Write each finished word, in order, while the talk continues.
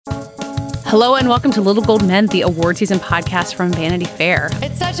Hello and welcome to Little Gold Men, the award season podcast from Vanity Fair.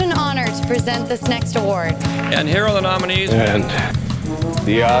 It's such an honor to present this next award. And here are the nominees. And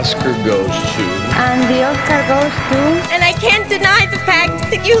the Oscar goes to... And the Oscar goes to... And I can't deny the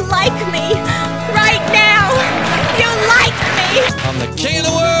fact that you like me. Right now, you like me. I'm the king of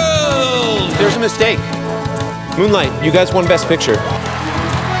the world. There's a mistake. Moonlight, you guys won Best Picture.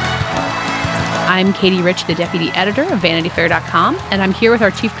 I'm Katie Rich, the deputy editor of VanityFair.com, and I'm here with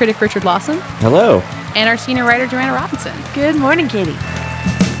our chief critic, Richard Lawson. Hello. And our senior writer, Joanna Robinson. Good morning, Katie.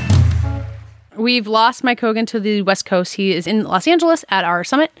 We've lost Mike Hogan to the West Coast. He is in Los Angeles at our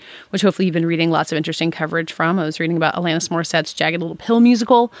summit, which hopefully you've been reading lots of interesting coverage from. I was reading about Alanis Morissette's Jagged Little Pill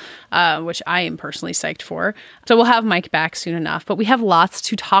musical, which I am personally psyched for. So we'll have Mike back soon enough. But we have lots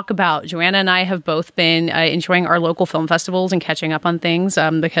to talk about. Joanna and I have both been enjoying our local film festivals and catching up on things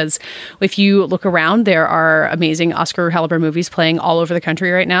because if you look around, there are amazing Oscar caliber movies playing all over the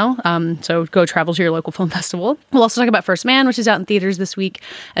country right now. So go travel to your local film festival. We'll also talk about First Man, which is out in theaters this week,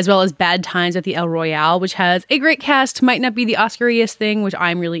 as well as Bad Times at the El Royale, which has a great cast, might not be the Oscar-iest thing, which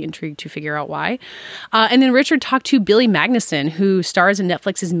I'm really intrigued to figure out why. And then Richard talked to Billy Magnussen, who stars in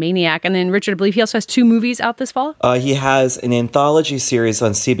Netflix's Maniac. And then Richard, I believe he also has 2 movies out this fall. He has an anthology series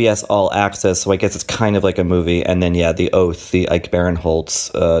on CBS All Access, so I guess it's kind of like a movie. And then, The Oath, the Ike Barinholtz,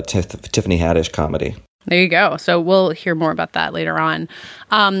 Tiffany Haddish comedy. There you go. So we'll hear more about that later on.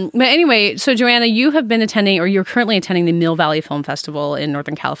 But anyway, so Joanna, you have been attending, or you're currently attending the Mill Valley Film Festival in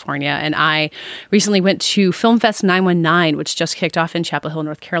Northern California. And I recently went to Film Fest 919, which just kicked off in Chapel Hill,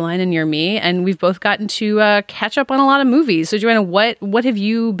 North Carolina, near me. And we've both gotten to catch up on a lot of movies. So Joanna, what have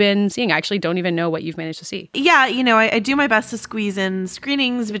you been seeing? I actually don't even know what you've managed to see. Yeah, I do my best to squeeze in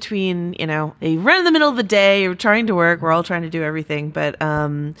screenings between, a run in the middle of the day. You're trying to work. We're all trying to do everything. But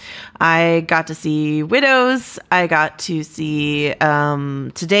I got to see Widows. I got to see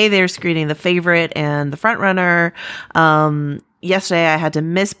today they're screening The Favorite and The Frontrunner. Yesterday, I had to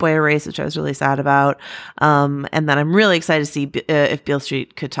miss Boy Erased, which I was really sad about. And then I'm really excited to see if Beale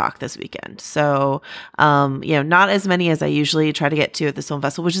Street could talk this weekend. So, not as many as I usually try to get to at this film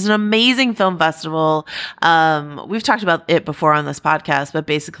festival, which is an amazing film festival. We've talked about it before on this podcast, but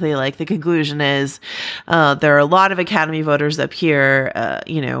basically, the conclusion is there are a lot of Academy voters up here,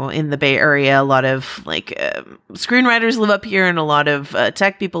 in the Bay Area. A lot of, screenwriters live up here, and a lot of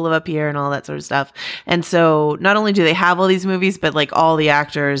tech people live up here, and all that sort of stuff. And so, not only do they have all these movies, but all the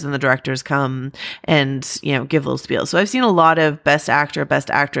actors and the directors come and give little spiels. So I've seen a lot of Best Actor,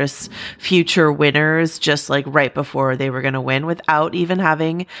 Best Actress future winners just right before they were going to win without even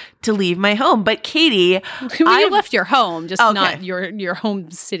having to leave my home. But Katie, you left your home, just not your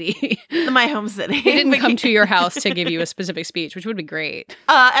home city. My home city. They didn't come to your house to give you a specific speech, which would be great.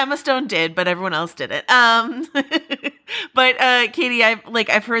 Emma Stone did, but everyone else didn't. But Katie,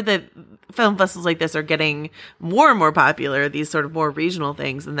 I've heard that film festivals like this are getting more and more popular, these sort of more regional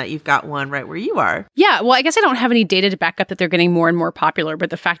things, and that you've got one right where you are. Yeah, well, I guess I don't have any data to back up that they're getting more and more popular, but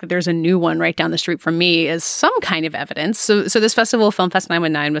the fact that there's a new one right down the street from me is some kind of evidence. So this festival, Film Fest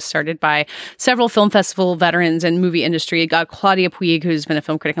 919, was started by several film festival veterans and movie industry. It got Claudia Puig, who's been a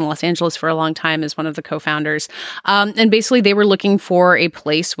film critic in Los Angeles for a long time, as one of the co-founders. And basically, they were looking for a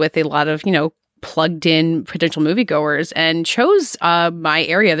place with a lot of, plugged in potential moviegoers, and chose my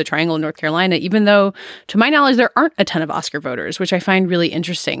area, the Triangle in North Carolina, even though, to my knowledge, there aren't a ton of Oscar voters, which I find really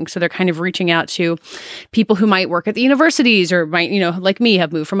interesting. So they're kind of reaching out to people who might work at the universities or might, like me,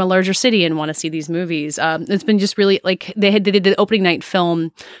 have moved from a larger city and want to see these movies. It's been just really they did the opening night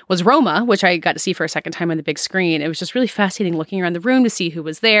film was Roma, which I got to see for a second time on the big screen. It was just really fascinating looking around the room to see who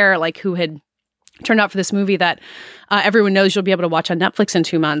was there, who had turned out for this movie that everyone knows you'll be able to watch on Netflix in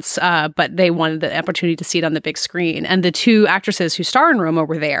 2 months, but they wanted the opportunity to see it on the big screen. And the 2 actresses who star in Roma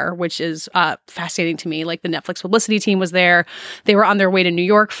were there, which is fascinating to me. The Netflix publicity team was there. They were on their way to New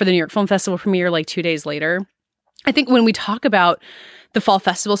York for the New York Film Festival premiere 2 days later. I think when we talk about the fall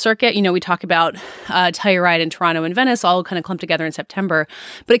festival circuit, we talk about Telluride in Toronto and Venice all kind of clumped together in September,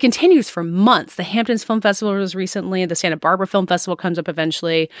 but it continues for months. The Hamptons Film Festival was recently, the Santa Barbara Film Festival comes up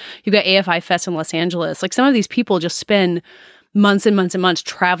eventually. You've got AFI Fest in Los Angeles. Some of these people just spend months and months and months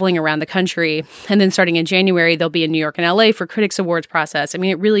traveling around the country. And then starting in January, they'll be in New York and LA for Critics Awards process. I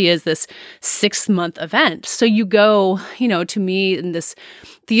mean, it really is this 6-month event. So you go, to me in this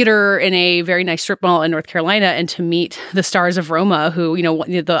theater in a very nice strip mall in North Carolina and to meet the stars of Roma, who,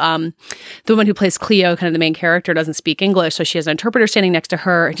 the woman who plays Cleo, kind of the main character, doesn't speak English. So she has an interpreter standing next to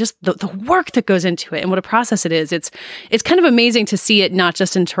her, and just the work that goes into it and what a process it is. It's kind of amazing to see it not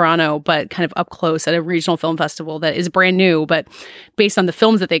just in Toronto, but kind of up close at a regional film festival that is brand new, but based on the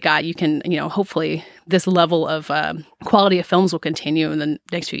films that they got, you can, hopefully this level of quality of films will continue in the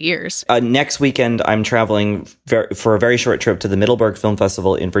next few years. Next weekend, I'm traveling for a very short trip to the Middleburg Film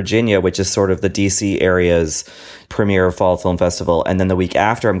Festival in Virginia, which is sort of the DC area's premier fall film festival. And then the week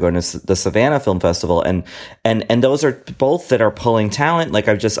after, I'm going to the Savannah Film Festival. And those are both that are pulling talent. Like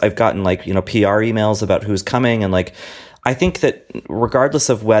I've gotten like, PR emails about who's coming, and like, I think that regardless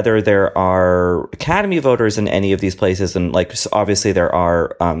of whether there are Academy voters in any of these places, and like obviously there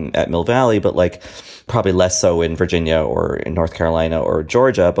are at Mill Valley, but like probably less so in Virginia or in North Carolina or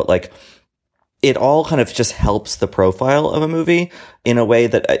Georgia, but like it all kind of just helps the profile of a movie in a way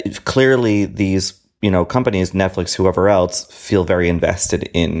that clearly these, companies, Netflix, whoever else, feel very invested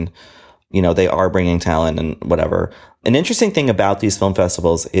in, they are bringing talent and whatever. An interesting thing about these film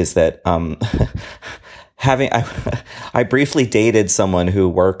festivals is that I briefly dated someone who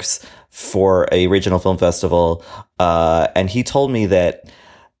works for a regional film festival, and he told me that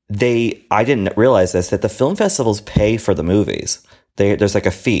I didn't realize this, that the film festivals pay for the movies. There's like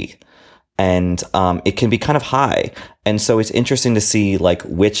a fee, and it can be kind of high. And so it's interesting to see like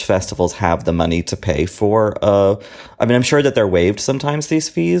which festivals have the money to pay for. I'm sure that they're waived sometimes, these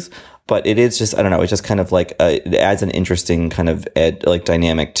fees, but it is just, I don't know, it's just kind of like it adds an interesting kind of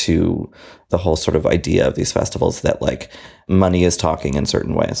dynamic to the whole sort of idea of these festivals, that like money is talking in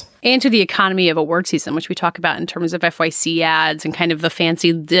certain ways. And to the economy of award season, which we talk about in terms of FYC ads and kind of the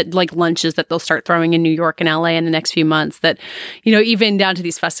fancy like lunches that they'll start throwing in New York and LA in the next few months, that, even down to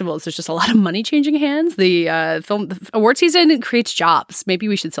these festivals, there's just a lot of money changing hands. The film award season creates jobs. Maybe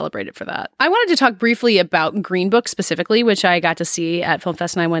we should celebrate it for that. I wanted to talk briefly about Green Book specifically, which I got to see at Film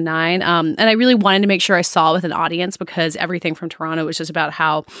Fest 919. And I really wanted to make sure I saw with an audience, because everything from Toronto was just about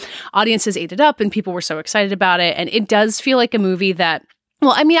how audiences ate it up and people were so excited about it. And it does feel like a movie that,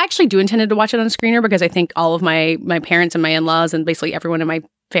 well, I actually do intend to watch it on a screener, because I think all of my parents and my in-laws and basically everyone in my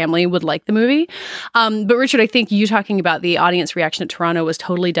family would like the movie. But Richard, I think you talking about the audience reaction at Toronto was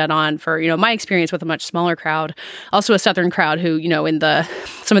totally dead on for, my experience with a much smaller crowd, also a Southern crowd who, in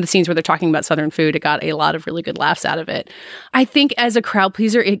some of the scenes where they're talking about Southern food, it got a lot of really good laughs out of it. I think as a crowd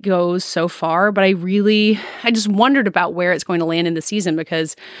pleaser, it goes so far, but I just wondered about where it's going to land in the season,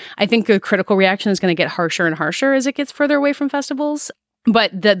 because I think the critical reaction is going to get harsher and harsher as it gets further away from festivals.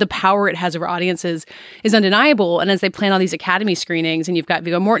 But the power it has over audiences is undeniable. And as they plan all these Academy screenings, and you've got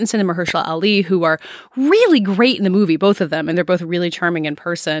Viggo Mortensen and Mahershala Ali, who are really great in the movie, both of them, and they're both really charming in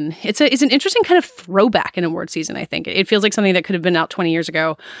person. It's an interesting kind of throwback in award season, I think. It feels like something that could have been out 20 years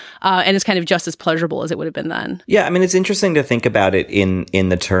ago, and is kind of just as pleasurable as it would have been then. Yeah, it's interesting to think about it in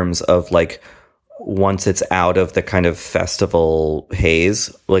the terms of like, once it's out of the kind of festival haze,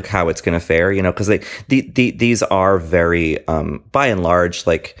 like how it's going to fare, because these are very, by and large,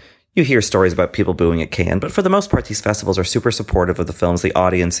 like you hear stories about people booing at Cannes, but for the most part, these festivals are super supportive of the films. The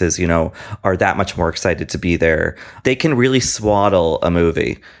audiences, are that much more excited to be there. They can really swaddle a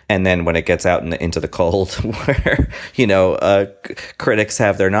movie. And then when it gets out into the cold where, critics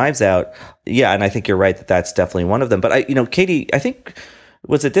have their knives out. Yeah. And I think you're right that that's definitely one of them. But Katie, I think,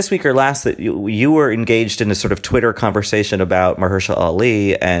 was it this week or last that you were engaged in a sort of Twitter conversation about Mahershala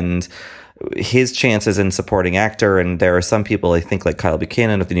Ali and his chances in supporting actor? And there are some people, I think, like Kyle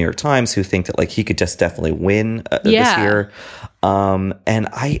Buchanan of the New York Times, who think that like he could just definitely win this year. And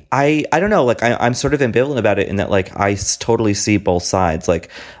I don't know, like I'm sort of ambivalent about it in that like I totally see both sides, like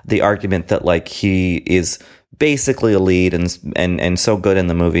the argument that like he is basically a lead and so good in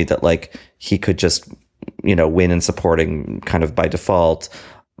the movie that like he could just win in supporting kind of by default,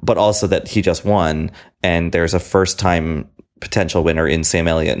 but also that he just won. And there's a first time potential winner in Sam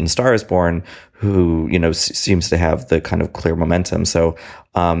Elliott in Star is Born, who, seems to have the kind of clear momentum. So,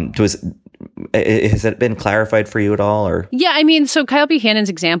 has it been clarified for you at all? Or yeah, so Kyle Buchanan's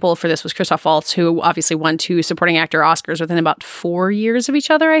example for this was Christoph Waltz, who obviously won 2 supporting actor Oscars within about 4 years of each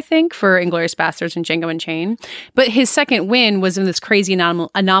other, I think, for Inglourious Basterds and Django Unchained. But his second win was in this crazy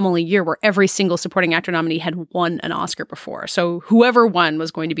anomaly year where every single supporting actor nominee had won an Oscar before. So whoever won was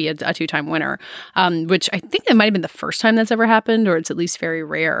going to be a 2-time winner, which I think that might have been the first time that's ever happened, or it's at least very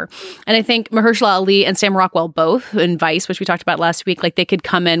rare. And I think Mahershala Ali and Sam Rockwell both in Vice, which we talked about last week, like they could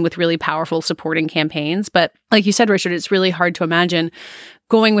come in with really powerful supporting campaigns. But like you said, Richard, it's really hard to imagine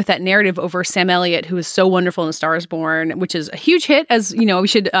going with that narrative over Sam Elliott, who is so wonderful in A Star is Born, which is a huge hit. As you know, we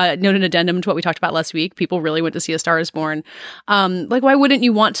should note an addendum to what we talked about last week. People really went to see A Star is Born. Like, why wouldn't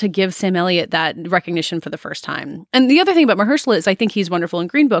you want to give Sam Elliott that recognition for the first time? And the other thing about Mahershala is I think he's wonderful in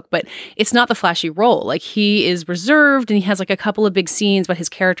Green Book, but it's not the flashy role. Like, he is reserved and he has like a couple of big scenes, but his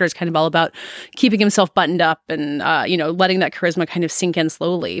character is kind of all about keeping himself buttoned up and, letting that charisma kind of sink in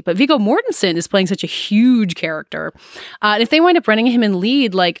slowly. But Viggo Mortensen is playing such a huge character. And if they wind up running him in lead,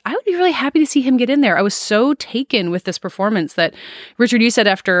 lead, like, I would be really happy to see him get in there. I was so taken with this performance that, Richard, you said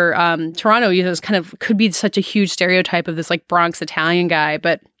after Toronto, you know, it was kind of could be such a huge stereotype of this like Bronx Italian guy,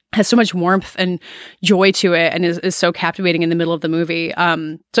 but has so much warmth and joy to it and is so captivating in the middle of the movie.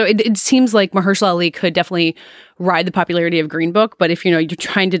 So it seems like Mahershala Ali could definitely ride the popularity of Green Book, but if, you know, you're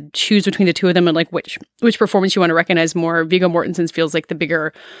trying to choose between the two of them and like which performance you want to recognize more, Viggo Mortensen's feels like the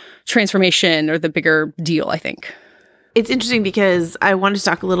bigger transformation or the bigger deal, I think. It's interesting because I wanted to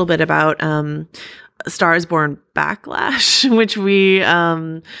talk a little bit about Star is Born backlash, which we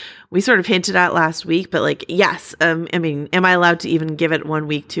sort of hinted at last week, but like, yes, I mean, am I allowed to even give it 1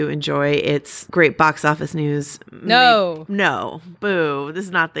 week to enjoy its great box office news? No. No, boo. This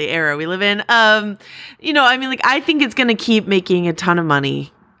is not the era we live in. You know, I mean, like, I think it's going to keep making a ton of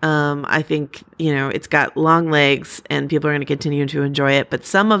money. I think, you know, it's got long legs and people are going to continue to enjoy it. But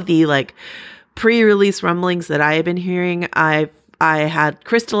some of the like pre-release rumblings that I have been hearing, I had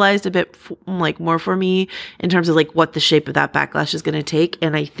crystallized a bit like more for me in terms of like what the shape of that backlash is going to take.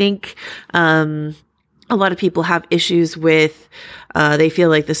 And I think a lot of people have issues with they feel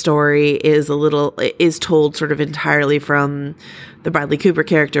like the story is told sort of entirely from the Bradley Cooper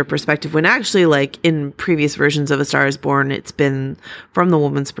character perspective, when actually, like, in previous versions of A Star is Born, it's been from the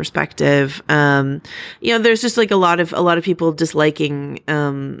woman's perspective. You know, there's just like a lot of people disliking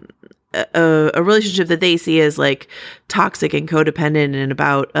a relationship that they see as like toxic and codependent and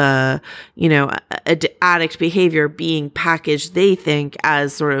about you know, addict behavior being packaged, they think,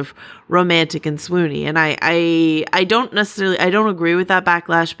 as sort of romantic and swoony. And I don't agree with that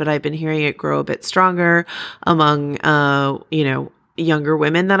backlash, but I've been hearing it grow a bit stronger among you know, younger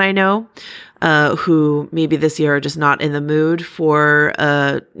women that I know who maybe this year are just not in the mood for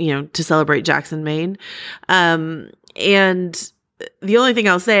you know, to celebrate Jackson Maine. And the only thing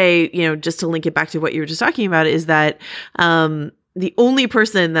I'll say, you know, just to link it back to what you were just talking about, is that the only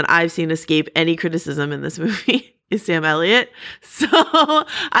person that I've seen escape any criticism in this movie is Sam Elliott. So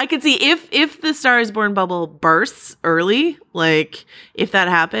I could see if the Star is Born bubble bursts early, like if that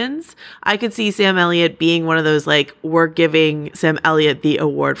happens, I could see Sam Elliott being one of those, like, we're giving Sam Elliott the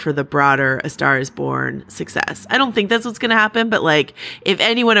award for the broader A Star is Born success. I don't think that's what's going to happen, but like if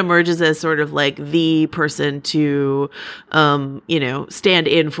anyone emerges as sort of like the person to, you know, stand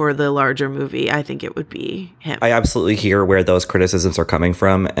in for the larger movie, I think it would be him. I absolutely hear where those criticisms are coming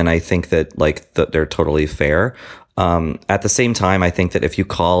from, and I think that like they're totally fair. At the same time, I think that if you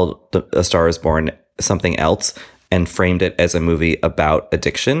call A Star is Born something else and framed it as a movie about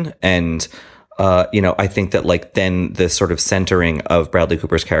addiction, and you know, I think that like then the sort of centering of Bradley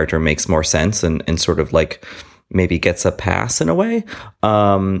Cooper's character makes more sense and sort of like maybe gets a pass in a way,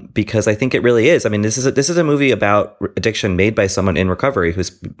 because I think it really is. I mean, this is a movie about addiction made by someone in recovery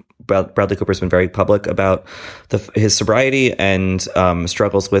who's Bradley Cooper's been very public about his sobriety and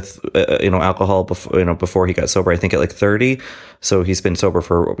struggles with you know, alcohol before he got sober. I think at like 30, so he's been sober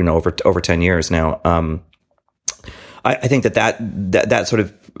for, you know, over 10 years now. I think that sort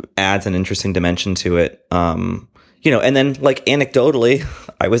of adds an interesting dimension to it. You know, and then like anecdotally,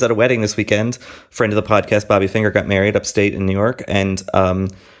 I was at a wedding this weekend. Friend of the podcast, Bobby Finger, got married upstate in New York, and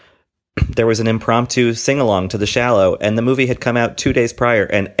there was an impromptu sing-along to The Shallow, and the movie had come out 2 days prior,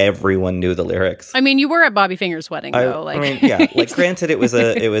 and everyone knew the lyrics. I mean, you were at Bobby Finger's wedding, though. I mean, yeah. Like, granted, it was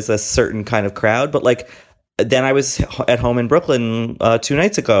a certain kind of crowd, but like, then I was at home in Brooklyn 2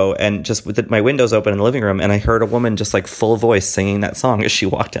 nights ago, and just with my windows open in the living room, and I heard a woman just like full voice singing that song as she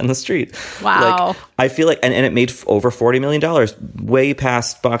walked down the street. Wow. Like, I feel like, and it made over $40 million, way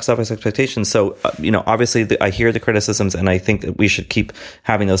past box office expectations. So, you know, obviously I hear the criticisms, and I think that we should keep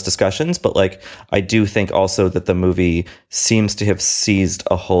having those discussions. But like, I do think also that the movie seems to have seized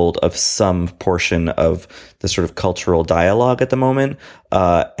a hold of some portion of the sort of cultural dialogue at the moment.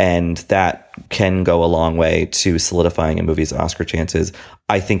 And that can go a long way to solidifying a movie's Oscar chances.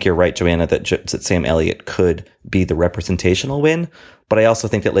 I think you're right, Joanna, that Sam Elliott could be the representational win, but I also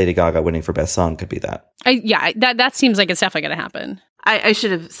think that Lady Gaga winning for Best Song could be that. That seems like it's definitely going to happen. I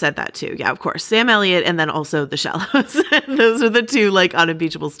should have said that too. Yeah, of course. Sam Elliott and then also The Shallows. Those are the two like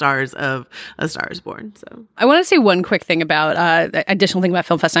unimpeachable stars of A Star is Born. So I want to say one quick thing about additional thing about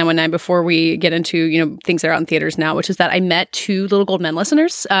Film Fest 919 before we get into, you know, things that are out in theaters now, which is that I met 2 Little Gold Men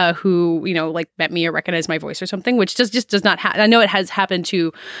listeners who, you know, like met me or recognized my voice or something, which just does not happen. I know it has happened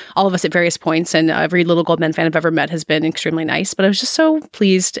to all of us at various points, and every Little Gold Men fan I've ever met has been extremely nice. But I was just so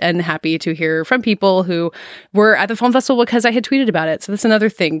pleased and happy to hear from people who were at the film festival because I had tweeted about it. it. So that's another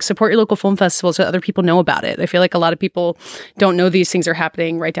thing. Support your local film festivals so other people know about it. I feel like a lot of people don't know these things are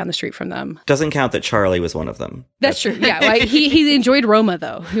happening right down the street from them. Doesn't count that Charlie was one of them. That's true. Yeah. Well, he enjoyed Roma,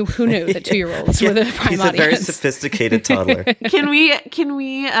 though. Who knew that 2-year-olds were the prime He's audience. a very sophisticated toddler. Can we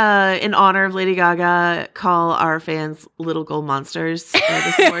in honor of Lady Gaga call our fans little gold monsters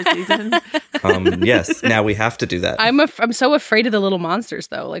this award season? Yes. Now we have to do that. I'm so afraid of the little monsters,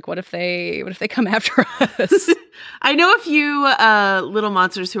 though. Like, what if they come after us? I know a few little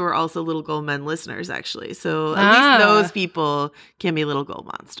monsters who are also Little Gold Men listeners, actually. So at least those people can be little gold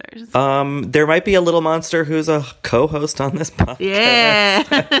monsters. There might be a little monster who's a co-host on this podcast.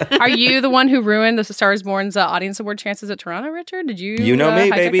 Yeah. Are you the one who ruined the Star is Born's audience award chances at Toronto, Richard? Did you? You know me,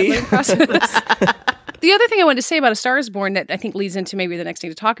 baby. The other thing I wanted to say about A Star is Born that I think leads into maybe the next thing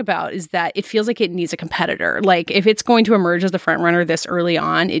to talk about is that it feels like it needs a competitor. Like, if it's going to emerge as the front runner this early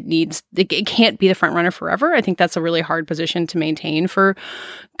on, it can't be the front runner forever. I think that's a really hard position to maintain for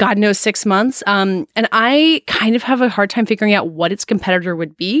God knows 6 months. And I kind of have a hard time figuring out what its competitor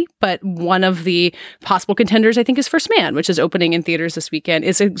would be. But one of the possible contenders, I think, is First Man, which is opening in theaters this weekend.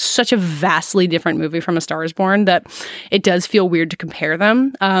 It's such a vastly different movie from A Star is Born that it does feel weird to compare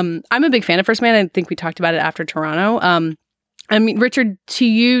them. I'm a big fan of First Man. I think we talked about it after Toronto. I mean, Richard, to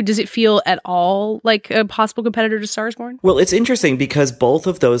you, does it feel at all like a possible competitor to Star is Born? Well, it's interesting because both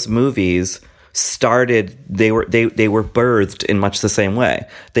of those movies started, they were birthed in much the same way.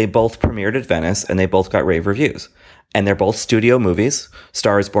 They both premiered at Venice and they both got rave reviews. And they're both studio movies.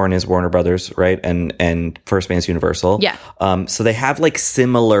 Star is Born is Warner Brothers, right? And First Man is Universal. Yeah. So they have like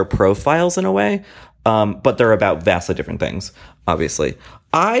similar profiles in a way, but they're about vastly different things, obviously.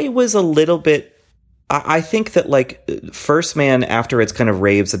 I was a little bit, I think that like First Man, after its kind of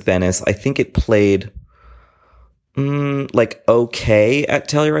raves at Venice, I think it played like okay at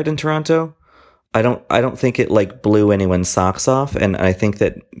Telluride in Toronto. I don't think it like blew anyone's socks off. And I think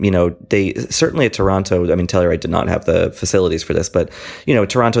that, they certainly at Toronto, I mean, Telluride did not have the facilities for this, but,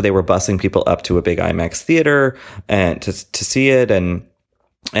 Toronto, they were busing people up to a big IMAX theater and to see it. And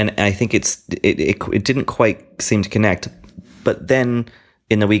I think it didn't quite seem to connect. But then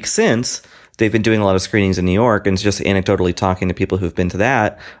in the week since, they've been doing a lot of screenings in New York and just anecdotally talking to people who've been to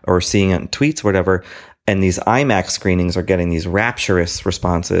that or seeing it in tweets or whatever. And these IMAX screenings are getting these rapturous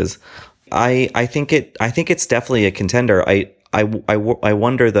responses. I think it's definitely a contender. I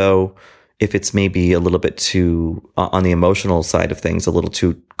wonder though if it's maybe a little bit too on the emotional side of things, a little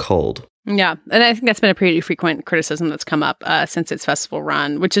too cold. Yeah. And I think that's been a pretty frequent criticism that's come up since its festival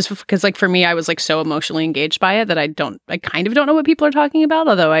run, which is because like for me, I was like so emotionally engaged by it that I kind of don't know what people are talking about,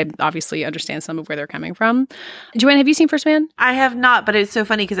 although I obviously understand some of where they're coming from. Joanne, have you seen First Man? I have not, but it's so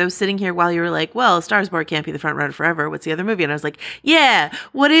funny because I was sitting here while you were like, well, Star is Born can't be the front runner forever. What's the other movie? And I was like, yeah,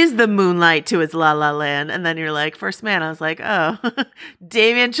 what is the Moonlight to its La La Land? And then you're like, First Man. I was like, oh,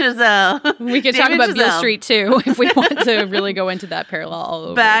 Damien Chazelle. We could talk about Beale Street too if we want to really go into that parallel all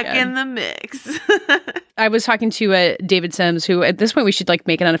over back again. In the mix. I was talking to David Sims, who at this point we should like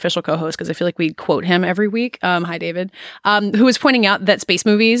make an unofficial co-host because I feel like we quote him every week. Hi, David. Who was pointing out that space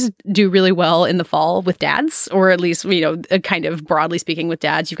movies do really well in the fall with dads, or at least, kind of broadly speaking with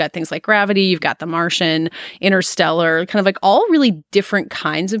dads. You've got things like Gravity, you've got The Martian, Interstellar, kind of like all really different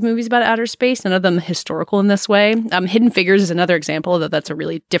kinds of movies about outer space, none of them historical in this way. Hidden Figures is another example, though that's a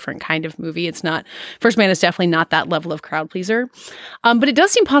really different kind of movie. It's not, First Man is definitely not that level of crowd pleaser. But it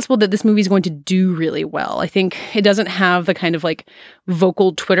does seem possible that this movie is going to do really well. I think it doesn't have the kind of like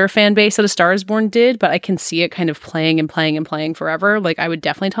vocal Twitter fan base that A Star is Born did, but I can see it kind of playing and playing and playing forever. Like I would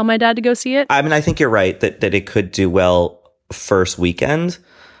definitely tell my dad to go see it. I mean, I think you're right that it could do well first weekend,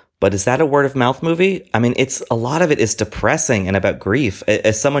 but is that a word of mouth movie? I mean, a lot of it is depressing and about grief.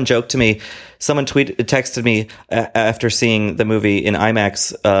 As someone joked to me, someone texted me after seeing the movie in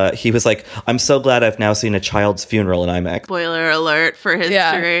IMAX. He was like, "I'm so glad I've now seen a child's funeral in IMAX." Spoiler alert for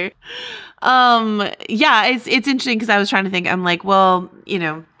history. Yeah. It's interesting because I was trying to think. I'm like, well,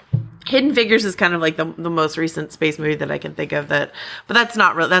 Hidden Figures is kind of like the most recent space movie that I can think of but that's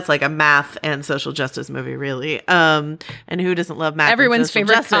not real. That's like a math and social justice movie, really. And who doesn't love math? Everyone's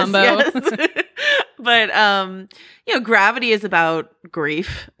favorite justice? Combo. Yes. But Gravity is about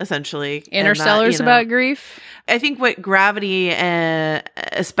grief, essentially. Interstellar is about grief. I think what Gravity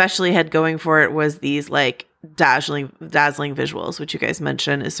especially had going for it was these like dazzling visuals, which you guys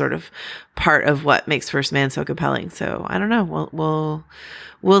mentioned is sort of part of what makes First Man so compelling. So I don't know.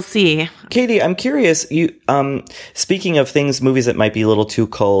 We'll see. Katie, I'm curious. You, speaking of movies that might be a little too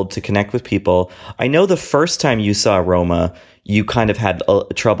cold to connect with people, I know the first time you saw Roma, you kind of had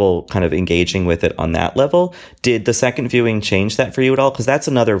trouble kind of engaging with it on that level. Did the second viewing change that for you at all? Because that's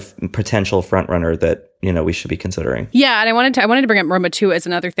another potential frontrunner that we should be considering. Yeah, and I wanted to bring up Roma 2 as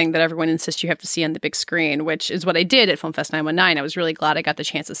another thing that everyone insists you have to see on the big screen, which is what I did at FilmFest 919. I was really glad I got the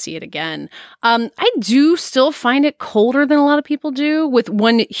chance to see it again. I do still find it colder than a lot of people do, with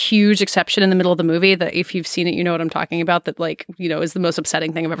one huge exception in the middle of the movie that if you've seen it, you know what I'm talking about, that is the most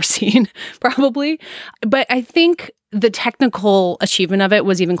upsetting thing I've ever seen, probably. But I think the technical achievement of it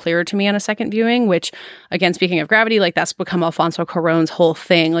was even clearer to me on a second viewing, which, again, speaking of Gravity, that's become Alfonso Cuarón's whole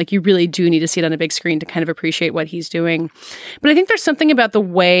thing. You really do need to see it on a big screen to kind of appreciate what he's doing. But I think there's something about the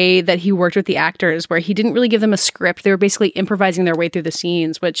way that he worked with the actors where he didn't really give them a script. They were basically improvising their way through the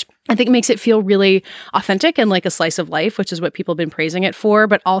scenes, which I think makes it feel really authentic and like a slice of life, which is what people have been praising it for,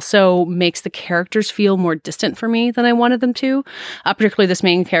 but also makes the characters feel more distant for me than I wanted them to. Particularly this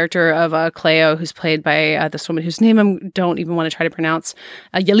main character of Cleo, who's played by this woman whose name I don't even want to try to pronounce,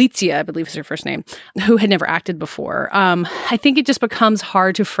 Yalitza, I believe is her first name, who had never acted before. I think it just becomes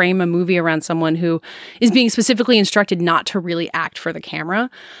hard to frame a movie around someone who is being specifically instructed not to really act for the camera.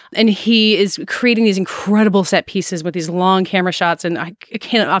 And he is creating these incredible set pieces with these long camera shots, and I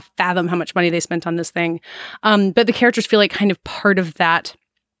cannot fathom how much money they spent on this thing. But the characters feel like kind of part of that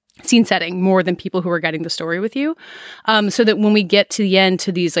scene setting more than people who are getting the story with you. So that when we get to the end,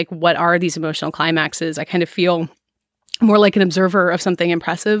 to these, what are these emotional climaxes, I kind of feel more like an observer of something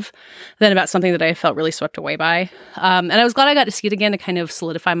impressive than about something that I felt really swept away by. And I was glad I got to see it again to kind of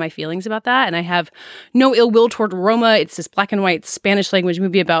solidify my feelings about that. And I have no ill will toward Roma. It's this black and white Spanish language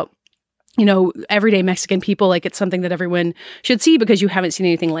movie about, everyday Mexican people. It's something that everyone should see because you haven't seen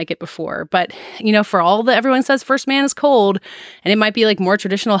anything like it before. But, for all that everyone says First Man is cold, and it might be more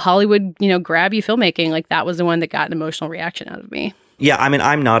traditional Hollywood, grab you filmmaking, that was the one that got an emotional reaction out of me. Yeah, I mean,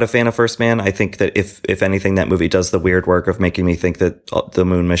 I'm not a fan of First Man. I think that if anything, that movie does the weird work of making me think that the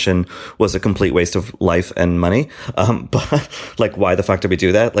moon mission was a complete waste of life and money. But why the fuck did we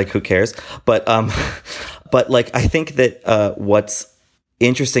do that? Who cares? But I think that what's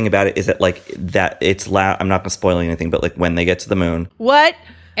interesting about it is that that it's loud. I'm not going to spoil anything, but when they get to the moon, what?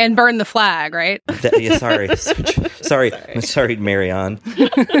 And burn the flag, right? Sorry, Marianne.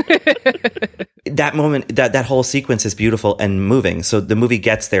 That moment, that whole sequence is beautiful and moving. So the movie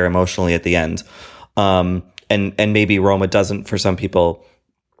gets there emotionally at the end. And maybe Roma doesn't for some people.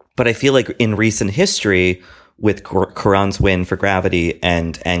 But I feel like in recent history, with Cuarón's win for Gravity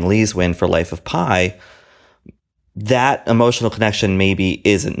and Ang Lee's win for Life of Pi, that emotional connection maybe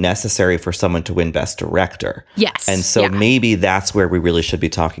isn't necessary for someone to win Best Director. Yes. And so maybe that's where we really should be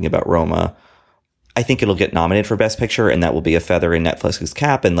talking about Roma. I think it'll get nominated for Best Picture, and that will be a feather in Netflix's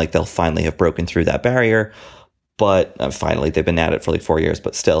cap, and they'll finally have broken through that barrier. But finally, they've been at it for 4 years,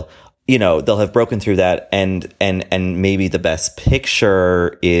 but still, they'll have broken through that, and maybe the Best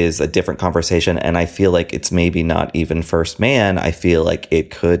Picture is a different conversation. And I feel like it's maybe not even First Man. I feel like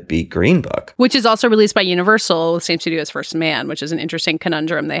it could be Green Book, which is also released by Universal, same studio as First Man, which is an interesting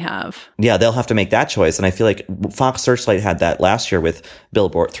conundrum they have. Yeah, they'll have to make that choice. And I feel like Fox Searchlight had that last year with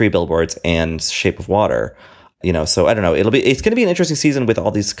Three Billboards and Shape of Water. So I don't know. It's going to be an interesting season with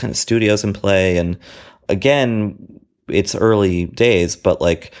all these kind of studios in play. And again, it's early days, but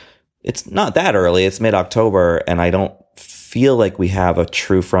it's not that early. It's mid-October, and I don't feel like we have a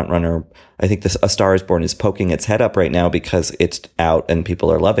true frontrunner. I think A Star is Born is poking its head up right now because it's out and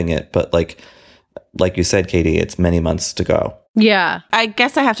people are loving it. But like you said, Katie, it's many months to go. Yeah. I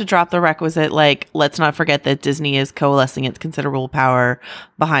guess I have to drop the requisite, let's not forget that Disney is coalescing its considerable power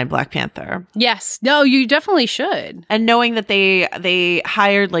behind Black Panther. Yes. No, you definitely should. And knowing that they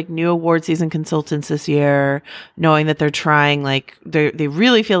hired new award season consultants this year, knowing that they're trying, they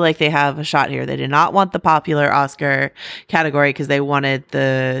really feel like they have a shot here. They did not want the popular Oscar category because they wanted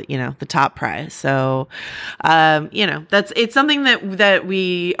the top prize. So, it's something that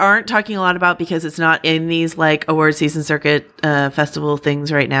we aren't talking a lot about because it's not in these award season circuit festival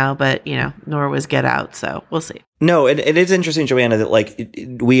things right now, but nor was Get Out, so we'll see. No, it is interesting, Joanna,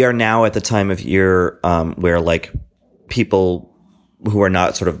 that we are now at the time of year where people who are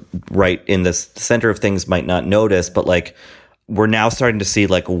not sort of right in the center of things might not notice, but we're now starting to see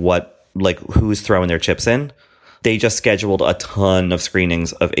who's throwing their chips in. They just scheduled a ton of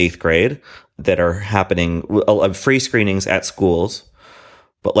screenings of 8th grade that are happening, free screenings at schools.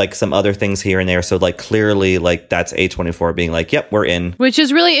 But some other things here and there. So clearly that's A24 being yep, we're in. Which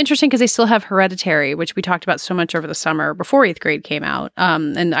is really interesting because they still have Hereditary, which we talked about so much over the summer before 8th grade came out.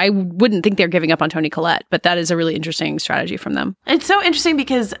 And I wouldn't think they're giving up on Toni Collette, but that is a really interesting strategy from them. It's so interesting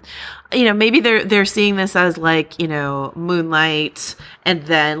because, maybe they're seeing this as Moonlight and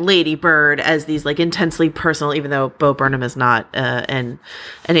then Lady Bird as these intensely personal, even though Bo Burnham is not an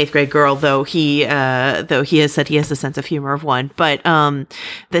 8th grade girl, though he has said he has a sense of humor of one. But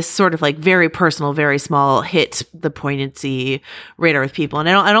this sort of like very personal, very small hit the poignancy radar with people. And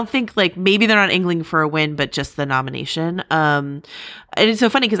I don't think like maybe they're not angling for a win, but just the nomination. And it's so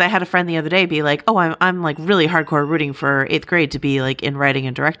funny because I had a friend the other day be like, oh, I'm like really hardcore rooting for 8th Grade to be like in writing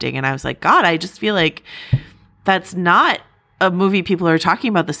and directing. And I was like, God, I just feel like that's not a movie people are talking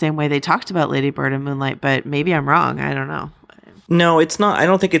about the same way they talked about Lady Bird and Moonlight, but maybe I'm wrong. I don't know. No, it's not. I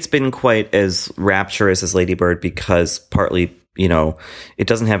don't think it's been quite as rapturous as Lady Bird because partly, you know, it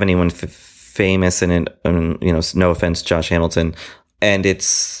doesn't have anyone famous in it. You know, no offense, Josh Hamilton. And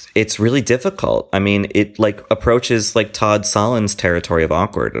it's really difficult. I mean, it like approaches like Todd Solondz territory of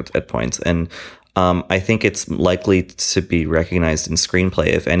awkward at points. And I think it's likely to be recognized in screenplay,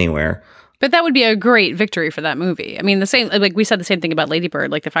 if anywhere. But that would be a great victory for that movie. I mean, the same, like we said the same thing about Lady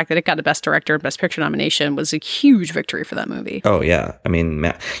Bird. Like the fact that it got a Best Director and Best Picture nomination was a huge victory for that movie. Oh, yeah. I mean,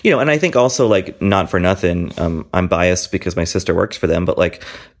 you know, and I think also like not for nothing, I'm biased because my sister works for them, but like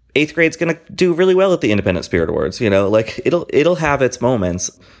 8th Grade's going to do really well at the Independent Spirit Awards. You know, like it'll have its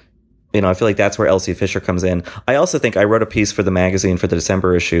moments. You know, I feel like that's where Elsie Fisher comes in. I also think I wrote a piece for the magazine for the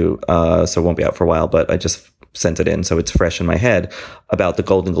December issue, so it won't be out for a while, but I just sent it in, so it's fresh in my head, about the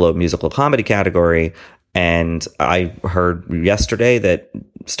Golden Globe musical comedy category. And I heard yesterday that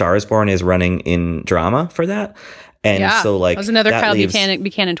Star is Born is running in drama for that. And so like that was another Kyle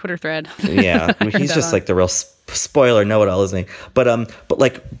Buchanan Twitter thread. Yeah, he's just like the real spoiler know-it-all, isn't he? But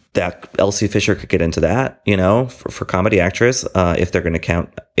like that Elsie Fisher could get into that, you know, for comedy actress, if they're going to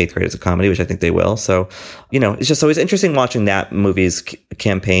count 8th Grade as a comedy, which I think they will. So, you know, it's just always interesting watching that movie's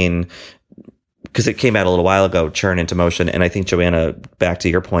campaign, because it came out a little while ago, churn into motion. And I think, Joanna, back to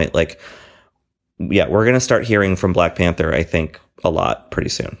your point, like, yeah, we're going to start hearing from Black Panther, I think, a lot pretty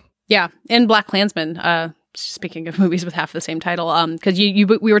soon. Yeah, and Black Klansman, speaking of movies with half the same title, because we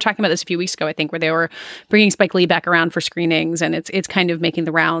were talking about this a few weeks ago, I think, where they were bringing Spike Lee back around for screenings, and it's kind of making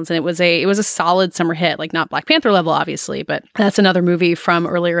the rounds, and it was a solid summer hit, like not Black Panther level, obviously, but that's another movie from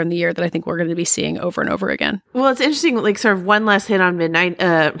earlier in the year that I think we're going to be seeing over and over again. Well, it's interesting, like sort of one last hit on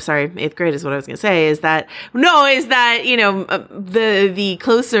 8th Grade is what I was going to say, is that you know, the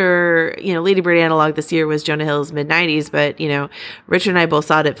closer, you know, Lady Bird analog this year was Jonah Hill's Mid-90s, but you know, Richard and I both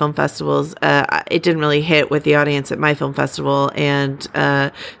saw it at film festivals. It didn't really hit with the audience at my film festival, and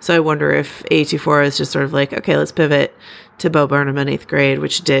so I wonder if A24 is just sort of like, okay, let's pivot to Bo Burnham and 8th Grade,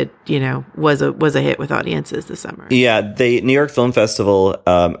 which did, you know, was a hit with audiences this summer. Yeah, the New York Film Festival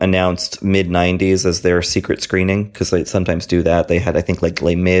announced Mid-90s as their secret screening, because they sometimes do that. They had, I think, like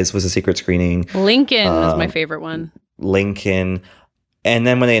Les Mis was a secret screening. Lincoln was my favorite one. Lincoln. And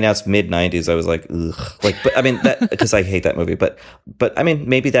then when they announced Mid-90s, I was like, ugh. Like, but I mean, that, because I hate that movie. But I mean,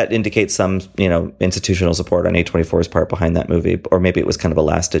 maybe that indicates some, you know, institutional support on A24's part behind that movie, or maybe it was kind of a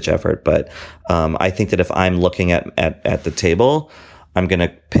last-ditch effort. But I think that if I'm looking at the table, I'm going to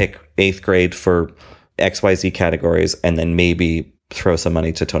pick 8th Grade for XYZ categories, and then maybe throw some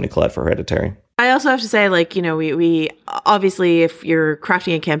money to Toni Collette for Hereditary. I also have to say, like, you know, we obviously, if you're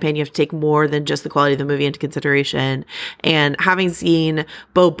crafting a campaign, you have to take more than just the quality of the movie into consideration. And having seen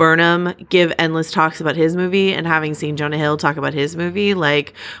Bo Burnham give endless talks about his movie, and having seen Jonah Hill talk about his movie,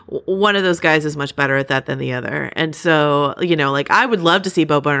 like, one of those guys is much better at that than the other. And so, you know, like, I would love to see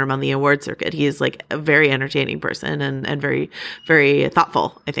Bo Burnham on the award circuit. He is like a very entertaining person and very, very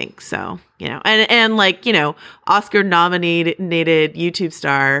thoughtful, I think. So, you know, and like, you know, Oscar nominated YouTube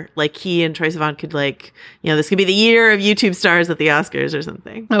star, like he and Troye Sivan could, like, you know, this could be the year of YouTube stars at the Oscars or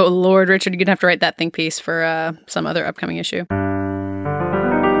something. Oh, Lord, Richard, you're going to have to write that think piece for some other upcoming issue.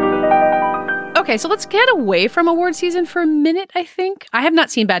 Okay, so let's get away from award season for a minute, I think. I have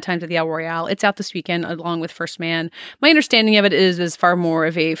not seen Bad Times at the El Royale. It's out this weekend along with First Man. My understanding of it is far more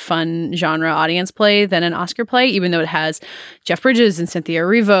of a fun genre audience play than an Oscar play, even though it has Jeff Bridges and Cynthia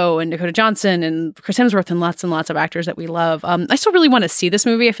Erivo and Dakota Johnson and Chris Hemsworth and lots of actors that we love. I still really want to see this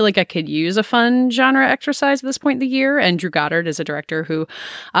movie. I feel like I could use a fun genre exercise at this point in the year. And Drew Goddard is a director who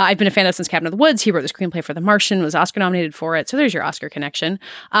I've been a fan of since Cabin in the Woods. He wrote the screenplay for The Martian, was Oscar nominated for it. So there's your Oscar connection.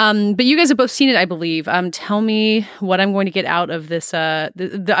 But you guys have both seen it, I believe. Tell me what I'm going to get out of this. A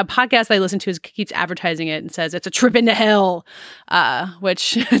podcast that I listen to keeps advertising it and says it's a trip into hell,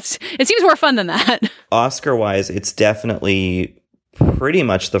 which it seems more fun than that. Oscar-wise, it's definitely pretty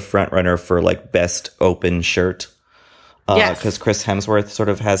much the front runner for like best open shirt. Yes, because Chris Hemsworth sort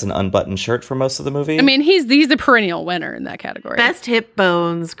of has an unbuttoned shirt for most of the movie. I mean, he's the perennial winner in that category. Best hip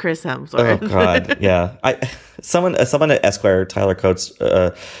bones, Chris Hemsworth. Oh God, yeah. Someone at Esquire, Tyler Coates,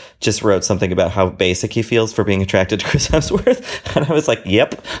 just wrote something about how basic he feels for being attracted to Chris Hemsworth, and I was like,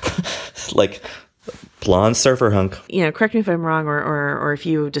 "Yep." Like, blonde surfer hunk. Correct me if I'm wrong or if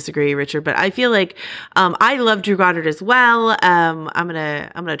you disagree, Richard, but I feel like I love Drew Goddard as well. I'm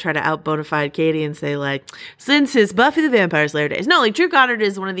gonna try to out bona fide Katie and say, like, since his Buffy the Vampire Slayer days. No, like, Drew Goddard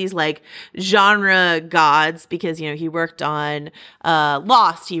is one of these, like, genre gods because, he worked on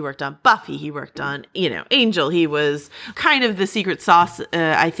Lost, he worked on Buffy, he worked on, Angel. He was kind of the secret sauce,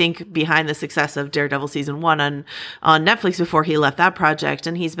 I think, behind the success of Daredevil season 1 on Netflix before he left that project.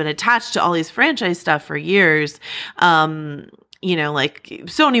 And he's been attached to all these franchise stuff for years. Like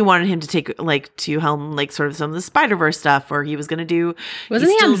Sony wanted him to take to helm sort of some of the Spider-Verse stuff, where he was going to do.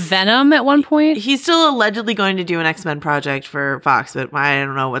 Wasn't he on Venom at one point? He's still allegedly going to do an X-Men project for Fox, but I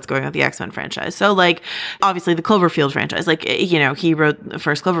don't know what's going on with the X-Men franchise. So obviously the Cloverfield franchise, he wrote the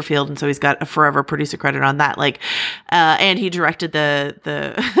first Cloverfield, and so he's got a forever producer credit on that. And he directed the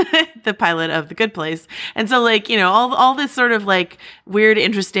the pilot of The Good Place, and so all this sort of weird,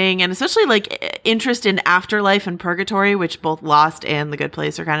 interesting, and especially interest in afterlife and purgatory, which both Lost and The Good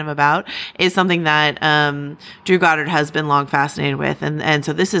Place are kind of about, is something that Drew Goddard has been long fascinated with, and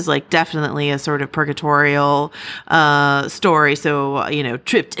so this is definitely a sort of purgatorial story. So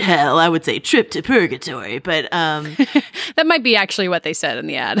trip to hell, I would say trip to purgatory, but that might be actually what they said in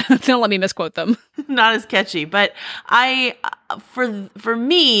the ad. Don't let me misquote them. Not as catchy, but for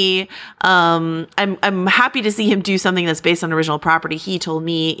me, I'm happy to see him do something that's based on original property. He told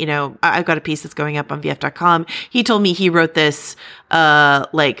me, I've got a piece that's going up on VF.com. He told me he wrote this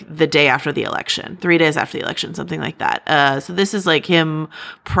the day after the election, 3 days after the election, something like that. So this is him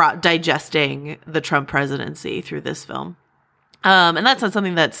digesting the Trump presidency through this film. And that's not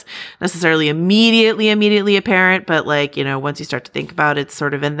something that's necessarily immediately apparent, but once you start to think about it, it's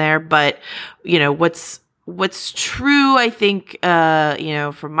sort of in there. But, what's true, I think,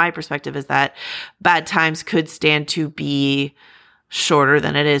 from my perspective, is that Bad Times could stand to be shorter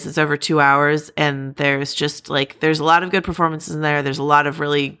than it is. It's over 2 hours, and there's just there's a lot of good performances in there. There's a lot of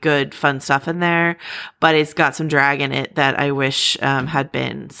really good, fun stuff in there, but it's got some drag in it that I wish had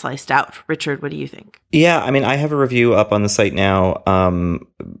been sliced out. Richard, what do you think? Yeah, I mean, I have a review up on the site now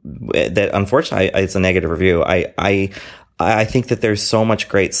that unfortunately it's a negative review. I think that there's so much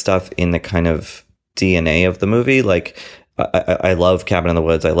great stuff in the kind of DNA of the movie. I love Cabin in the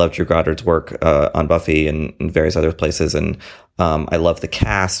Woods. I love Drew Goddard's work on Buffy and various other places. And I love the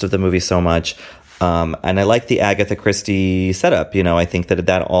cast of the movie so much. And I like the Agatha Christie setup. I think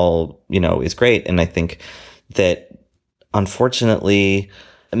that all, is great. And I think that, unfortunately,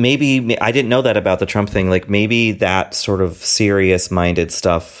 maybe I didn't know that about the Trump thing. Maybe that sort of serious-minded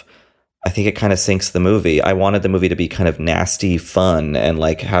stuff, I think it kind of sinks the movie. I wanted the movie to be kind of nasty fun and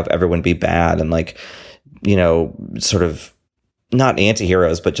have everyone be bad and sort of not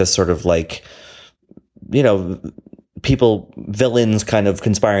anti-heroes, but just sort of people, villains kind of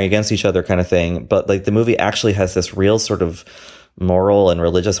conspiring against each other kind of thing. But the movie actually has this real sort of moral and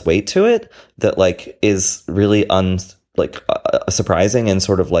religious weight to it that is really surprising and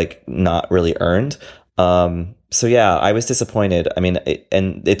sort of not really earned. So yeah, I was disappointed. I mean,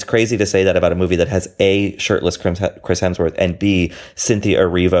 and it's crazy to say that about a movie that has A, shirtless Chris Hemsworth, and B, Cynthia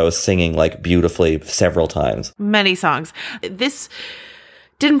Erivo singing beautifully several times. Many songs. This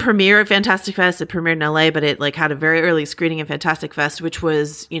didn't premiere at Fantastic Fest. It premiered in LA, but it had a very early screening at Fantastic Fest, which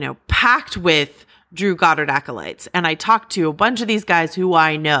was, packed with Drew Goddard acolytes. And I talked to a bunch of these guys who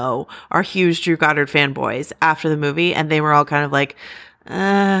I know are huge Drew Goddard fanboys after the movie, and they were all kind of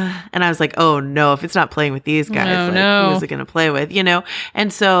and I was like, oh no, if it's not playing with these guys, who is it going to play with,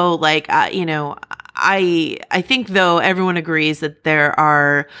 And so I think, though, everyone agrees that there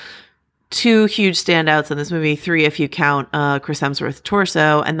are two huge standouts in this movie, three if you count Chris Hemsworth's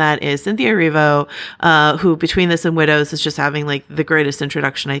torso, and that is Cynthia Erivo, who between this and Widows is just having the greatest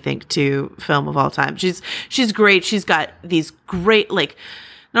introduction, I think, to film of all time. She's great. She's got these great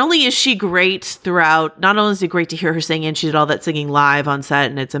not only is she great throughout, not only is it great to hear her sing, and she did all that singing live on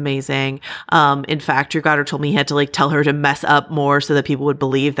set, and it's amazing. In fact, Drew Goddard told me he had to tell her to mess up more so that people would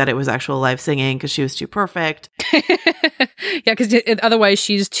believe that it was actual live singing because she was too perfect. Yeah, because otherwise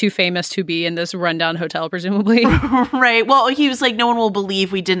she's too famous to be in this rundown hotel, presumably. Right. Well, he was no one will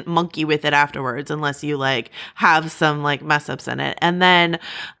believe we didn't monkey with it afterwards unless you have some mess ups in it. And then,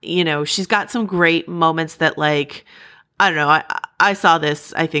 she's got some great moments that I don't know. I saw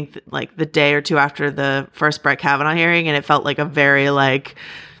this, I think, the day or two after the first Brett Kavanaugh hearing, and it felt like a very,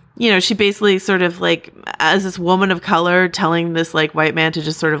 she basically sort of like, as this woman of color telling this like white man to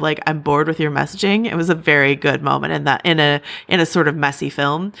just sort of like, I'm bored with your messaging. It was a very good moment in a sort of messy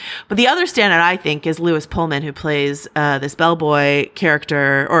film. But the other standout, I think, is Lewis Pullman, who plays this bellboy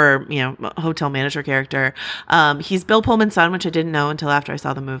character, or hotel manager character. He's Bill Pullman's son, which I didn't know until after I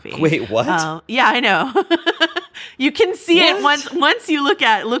saw the movie. Wait, what? Yeah, I know. You can see it once you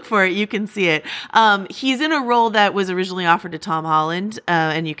look for it. You can see it. He's in a role that was originally offered to Tom Holland,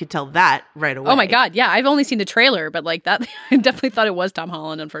 and you could tell that right away. Oh my God, yeah, I've only seen the trailer, but like that, I definitely thought it was Tom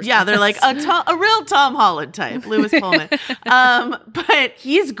Holland on first. Yeah, they're like a real Tom Holland type, Lewis Pullman. But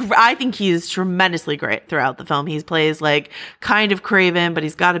I think he's tremendously great throughout the film. He plays like kind of craven, but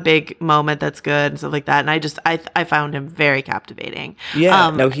he's got a big moment that's good and stuff like that. And I found him very captivating. Yeah,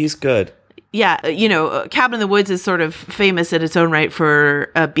 no, he's good. Yeah, Cabin in the Woods is sort of famous in its own right for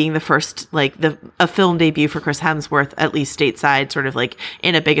being the first, like, a film debut for Chris Hemsworth, at least stateside, sort of like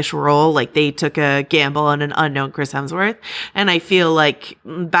in a biggish role. Like, they took a gamble on an unknown Chris Hemsworth. And I feel like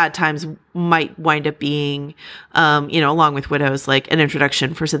Bad Times might wind up being, along with Widows, like an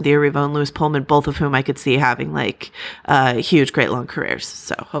introduction for Cynthia Erivo and Lewis Pullman, both of whom I could see having like huge, great long careers.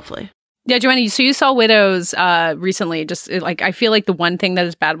 So hopefully. Yeah, Joanna, so you saw Widows recently. Just like, I feel like the one thing that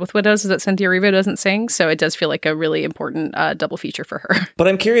is bad with Widows is that Cynthia Erivo doesn't sing, so it does feel like a really important double feature for her. But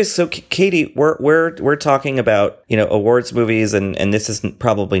I'm curious. So, Katie, we're talking about awards movies, and this is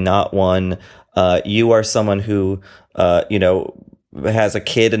probably not one. You are someone who has a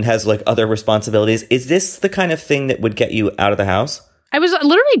kid and has like other responsibilities. Is this the kind of thing that would get you out of the house? I was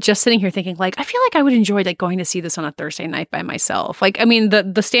literally just sitting here thinking, like, I feel like I would enjoy like going to see this on a Thursday night by myself. Like, I mean,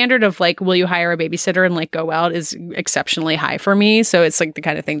 the standard of like, will you hire a babysitter and like go out is exceptionally high for me. So it's like the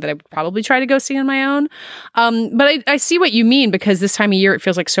kind of thing that I would probably try to go see on my own. But I see what you mean, because this time of year, it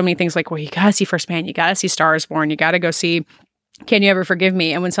feels like so many things like, well, you gotta see First Man, you gotta see Star is Born, you gotta go see Can You Ever Forgive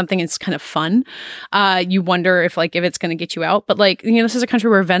Me? And when something is kind of fun, you wonder if it's going to get you out. But like, this is a country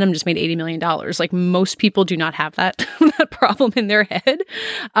where Venom just made $80 million. Like, most people do not have that problem in their head.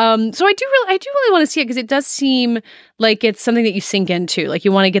 So I do really want to see it, because it does seem like it's something that you sink into. Like,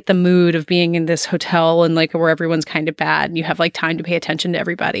 you want to get the mood of being in this hotel and like where everyone's kind of bad, and you have like time to pay attention to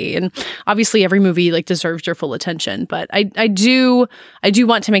everybody. And obviously every movie like deserves your full attention. But I do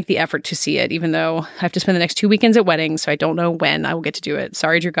want to make the effort to see it, even though I have to spend the next 2 weekends at weddings. So I don't know when I will get to do it.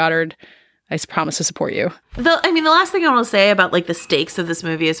 Sorry, Drew Goddard. I promise to support you. The last thing I want to say about like the stakes of this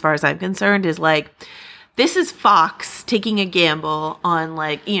movie, as far as I'm concerned, is like, this is Fox taking a gamble on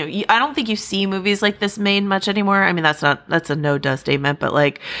like, I don't think you see movies like this made much anymore. I mean, that's a no-duh statement, but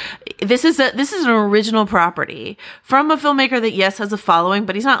like, this is an original property from a filmmaker that, yes, has a following,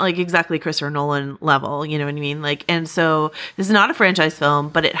 but he's not like exactly Christopher Nolan level, you know what I mean? Like, and so this is not a franchise film,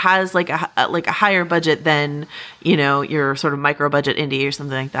 but it has like a higher budget than, your sort of micro budget indie or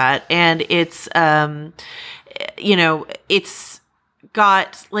something like that. And it's, it's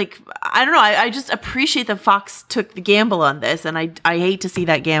got like, I don't know, I just appreciate that Fox took the gamble on this, and I hate to see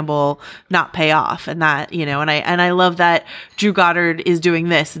that gamble not pay off, and that, and I love that Drew Goddard is doing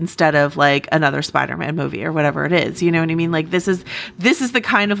this instead of like another Spider-Man movie or whatever it is, you know what I mean? Like, this is the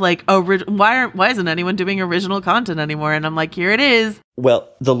kind of like, why isn't anyone doing original content anymore? And I'm like, here it is. Well,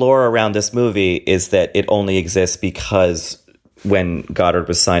 the lore around this movie is that it only exists because when Goddard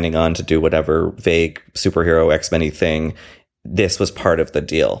was signing on to do whatever vague superhero X-Men-y thing, this was part of the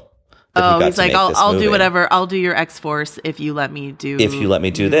deal. He's like, I'll do whatever. I'll do your X-Force if you let me do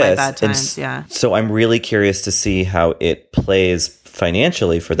this. Bad Times, yeah. So I'm really curious to see how it plays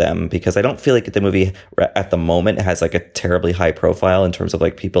financially for them, because I don't feel like the movie at the moment has like a terribly high profile in terms of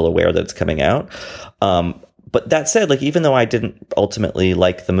like people aware that it's coming out. But that said, like, even though I didn't ultimately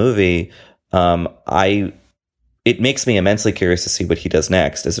like the movie, it makes me immensely curious to see what he does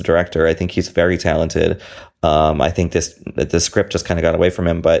next as a director. I think he's very talented. I think the script just kind of got away from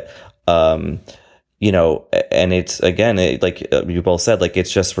him, but, and it's, again, like you both said, like,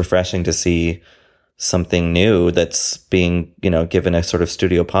 it's just refreshing to see something new that's being, given a sort of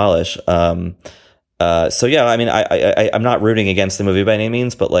studio polish. So yeah, I mean, I'm not rooting against the movie by any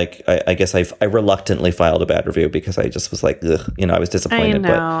means, but like, I guess I reluctantly filed a bad review because I just was like, ugh, I was disappointed. I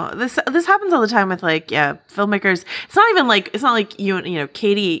know. But this happens all the time with like, filmmakers. It's not like you,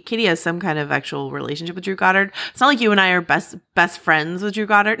 Katie has some kind of actual relationship with Drew Goddard. It's not like you and I are best friends with Drew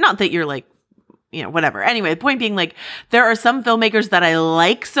Goddard. Not that you're like, whatever. Anyway, the point being, like, there are some filmmakers that I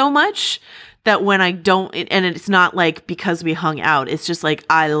like so much that when I don't, and it's not like because we hung out, it's just like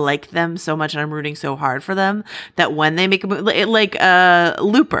I like them so much and I'm rooting so hard for them that when they make a movie, like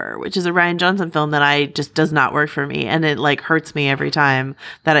Looper, which is a Rian Johnson film that I just does not work for me, and it like hurts me every time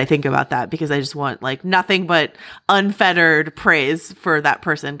that I think about that, because I just want like nothing but unfettered praise for that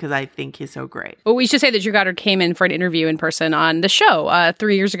person because I think he's so great. Well, we should say that Drew Goddard came in for an interview in person on the show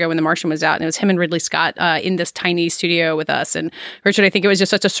 3 years ago when The Martian was out, and it was him and Ridley Scott in this tiny studio with us. And Richard, I think it was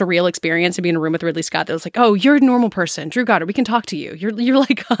just such a surreal experience to be in a room with Ridley Scott that was like, oh, you're a normal person, Drew Goddard, we can talk to you. You're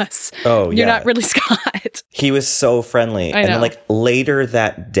like us. Oh, yeah. You're not Ridley Scott. He was so friendly. I know. And then, like, later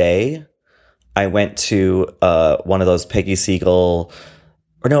that day, I went to one of those Peggy Siegel,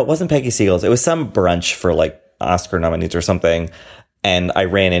 or no, it wasn't Peggy Siegel's. It was some brunch for like Oscar nominees or something. And I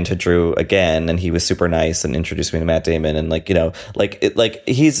ran into Drew again, and he was super nice and introduced me to Matt Damon. And like, you know,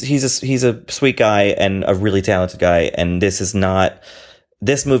 he's a sweet guy and a really talented guy. And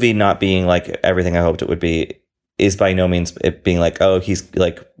this movie not being like everything I hoped it would be is by no means it being like, oh, he's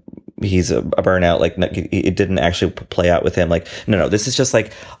a burnout. Like, no, it didn't actually play out with him. Like, no, this is just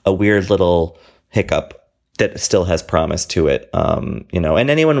like a weird little hiccup that still has promise to it. You know,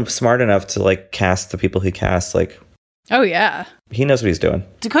 and anyone smart enough to like cast the people he casts, like, Oh, yeah. He knows what he's doing.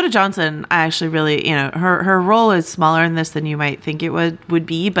 Dakota Johnson, I actually really, her role is smaller in this than you might think it would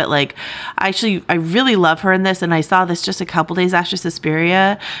be. But like, I really love her in this. And I saw this just a couple days after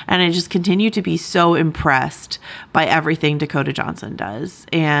Suspiria. And I just continue to be so impressed by everything Dakota Johnson does.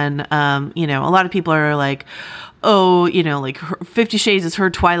 And, a lot of people are like, oh, like 50 Shades is her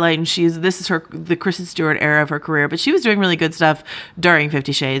Twilight, and this is the Kristen Stewart era of her career. But she was doing really good stuff during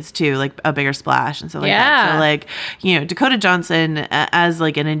 50 Shades too, like A Bigger Splash and stuff like that. So like, Dakota Johnson as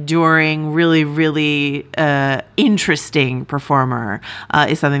like an enduring, really, really interesting performer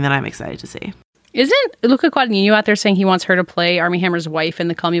is something that I'm excited to see. Isn't Luca Guadagnino out there saying he wants her to play Armie Hammer's wife in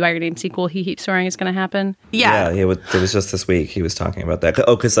the Call Me By Your Name sequel he keeps swearing is going to happen? Yeah. It was just this week he was talking about that.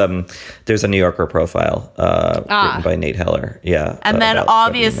 Oh, because there's a New Yorker profile written by Nate Heller. Yeah. And then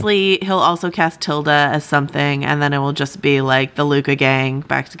obviously he'll also cast Tilda as something, and then it will just be like the Luca gang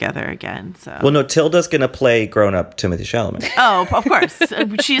back together again. So. Well, no, Tilda's going to play grown-up Timothée Chalamet. Oh, of course.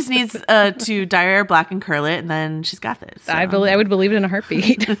 She just needs to dye her hair black and curl it, and then she's got this. So. I would believe it in a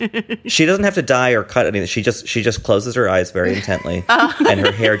heartbeat. She doesn't have to dye or cut anything. She just closes her eyes very intently, and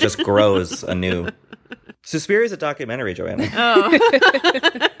her hair just grows anew. Suspiria is a documentary, Joanna. Oh.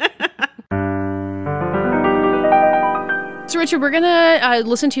 So, Richard, we're going to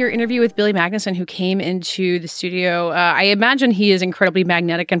listen to your interview with Billy Magnussen, who came into the studio. I imagine he is incredibly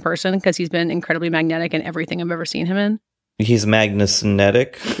magnetic in person because he's been incredibly magnetic in everything I've ever seen him in. He's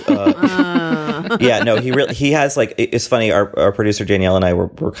magnetic. Yeah, no, he has like, it's funny. Our producer Danielle and I were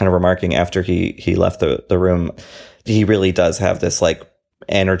kind of remarking after he left the room. He really does have this like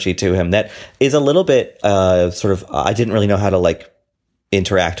energy to him that is a little bit sort of, I didn't really know how to like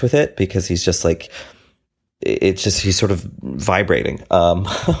interact with it because he's just like, he's sort of vibrating.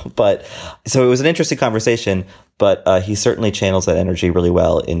 But so it was an interesting conversation, but he certainly channels that energy really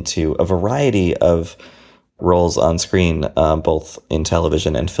well into a variety of roles on screen, both in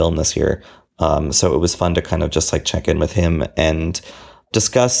television and film this year. So it was fun to kind of just like check in with him and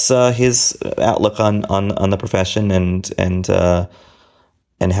discuss his outlook on the profession and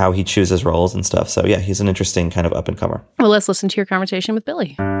how he chooses roles and stuff. So yeah, he's an interesting kind of up and comer. Well, let's listen to your conversation with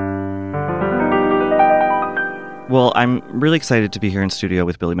Billy. Well, I'm really excited to be here in studio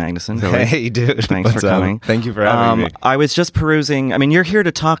with Billy Magnussen. Billy, hey, dude. Thanks for coming. Thank you for having me. I was just perusing. I mean, you're here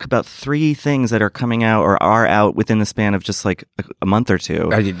to talk about 3 things that are coming out or are out within the span of just like a month or two.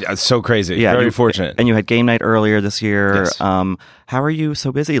 It's so crazy. Yeah, very fortunate. And you had game night earlier this year. Yes. How are you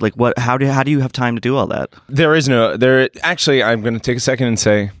so busy? Like, how do you have time to do all that? Actually, I'm going to take a second and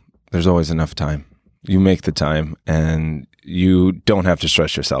say there's always enough time. You make the time, and you don't have to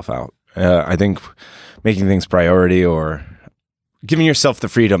stress yourself out. I think making things priority or giving yourself the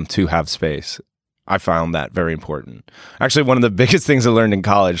freedom to have space, I found that very important. Actually, one of the biggest things I learned in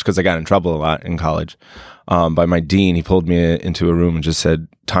college, because I got in trouble a lot in college, by my dean, he pulled me into a room and just said,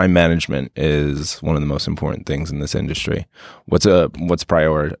 time management is one of the most important things in this industry. What's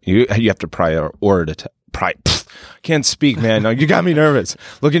priority? You have to prioritize. Can't speak, man. No, you got me nervous.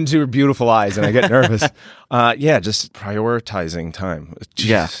 Look into your beautiful eyes and I get nervous. Just prioritizing time.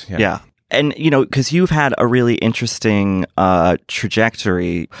 Jeez, yeah. And, because you've had a really interesting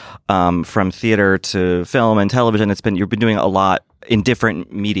trajectory from theater to film and television. You've been doing a lot in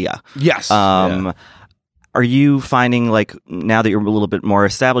different media. Yes. Are you finding, like, now that you're a little bit more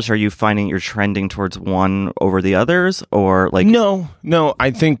established, are you finding you're trending towards one over the others? Or, like... No.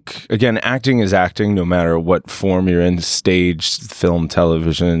 I think, again, acting is acting no matter what form you're in. Stage, film,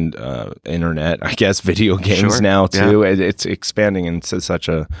 television, internet, I guess, video games now, too. Yeah. It's expanding into such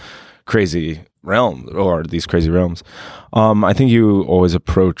a crazy realm, or these crazy realms. I think you always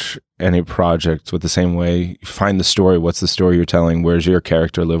approach any project with the same way. You find the story. What's the story you're telling? Where's your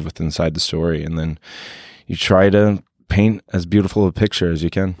character live with inside the story? And then you try to paint as beautiful a picture as you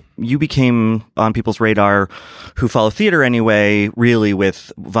can. You became on people's radar who follow theater anyway, really,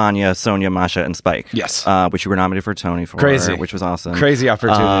 with Vanya, Sonia, Masha, and Spike. Yes. Which you were nominated for a Tony for. Crazy. Which was awesome. Crazy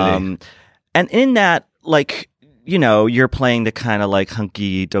opportunity. And in that, like, you know, you're playing the kind of like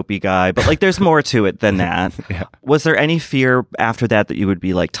hunky, dopey guy, but like there's more to it than that. Yeah. Was there any fear after that you would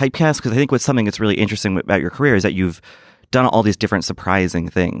be like typecast? Because I think what's something that's really interesting about your career is that you've done all these different surprising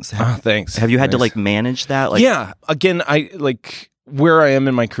things. Thanks. Have you had to like manage that? Like, yeah. Again, I like where I am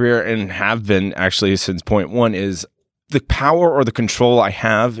in my career and have been actually since point one is the power or the control I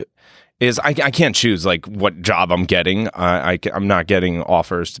have is I can't choose like what job I'm getting. I'm not getting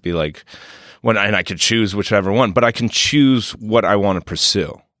offers to be like, and I could choose whichever one, but I can choose what I want to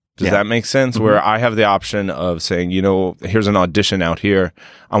pursue. Does that make sense? Mm-hmm. Where I have the option of saying, you know, here's an audition out here.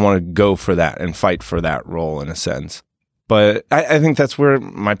 I want to go for that and fight for that role in a sense. But I think that's where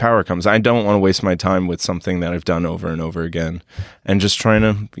my power comes. I don't want to waste my time with something that I've done over and over again and just trying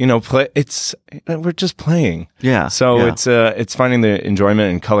to, you know, play. We're just playing. Yeah. So it's finding the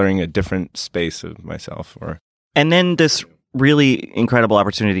enjoyment and coloring a different space of myself. And then this really incredible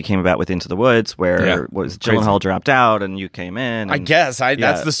opportunity came about with Into the Woods, where Gyllenhaal dropped out and you came in. I guess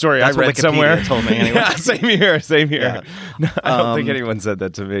that's the story I read somewhere. Told me anyway. Yeah, same here. Yeah. No, I don't think anyone said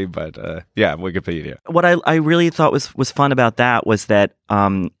that to me, but Wikipedia. What I really thought was fun about that was that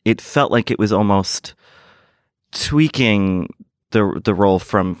it felt like it was almost tweaking the role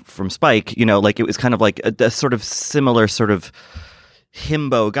from Spike. You know, like it was kind of like a sort of similar sort of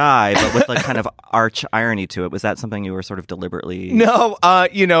himbo guy, but with like kind of arch irony to it. Was that something you were sort of deliberately? No,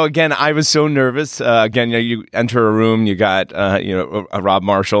 again, I was so nervous. Again, you enter a room, you got a Rob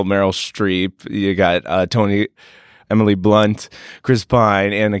Marshall, Meryl Streep, you got Tony, Emily Blunt, Chris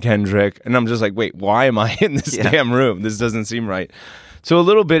Pine, Anna Kendrick, and I'm just like, wait, why am I in this damn room? This doesn't seem right. So a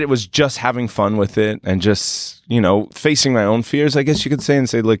little bit, it was just having fun with it and just, you know, facing my own fears, I guess you could say, and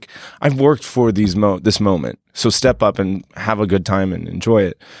say, like, I've worked for this moment. So step up and have a good time and enjoy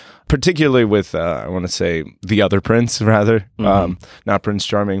it. Particularly with, I want to say, the other prince, rather, not Prince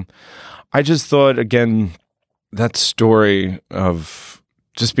Charming. I just thought, again, that story of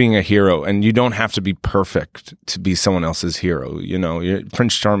just being a hero, and you don't have to be perfect to be someone else's hero. You know,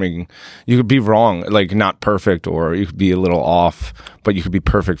 Prince Charming, you could be wrong, like not perfect, or you could be a little off, but you could be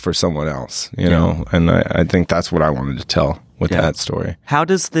perfect for someone else, you know? And I think that's what I wanted to tell with that story. How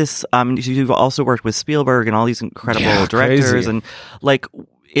does this, you've also worked with Spielberg and all these incredible directors, crazy. And like,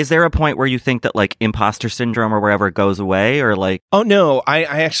 is there a point where you think that like imposter syndrome or wherever goes away, or like? Oh no, I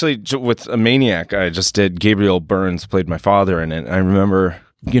actually with a Maniac, I just did. Gabriel Byrne played my father in it. I remember,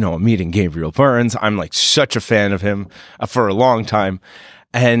 you know, meeting Gabriel Byrne. I'm like such a fan of him for a long time,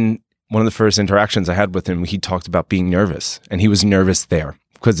 and one of the first interactions I had with him, he talked about being nervous, and he was nervous there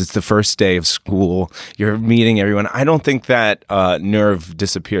because it's the first day of school. You're meeting everyone. I don't think that nerve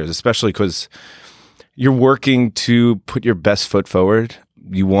disappears, especially because you're working to put your best foot forward.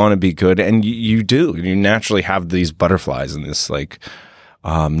 You want to be good, and you do. You naturally have these butterflies and this like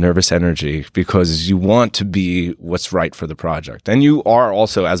nervous energy because you want to be what's right for the project. And you are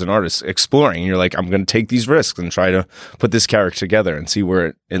also, as an artist, exploring. You're like, I'm going to take these risks and try to put this character together and see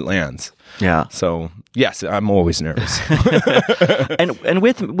where it lands. Yeah. So yes, I'm always nervous. and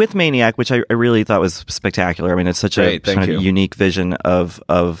with Maniac, which I really thought was spectacular. I mean, it's such a kind of unique vision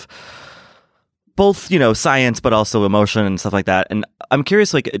of both, you know, science, but also emotion and stuff like that. And I'm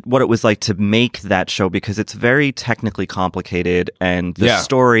curious, like, what it was like to make that show, because it's very technically complicated, and the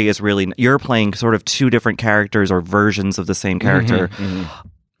story is really, you're playing sort of two different characters or versions of the same character.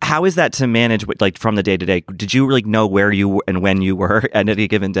 How is that to manage, like, from the day to day? Did you really know where you and when you were at any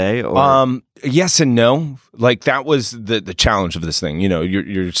given day? Or? Yes and no. Like, that was the challenge of this thing. You know,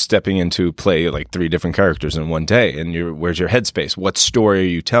 you're stepping into play like 3 different characters in one day, and where's your headspace? What story are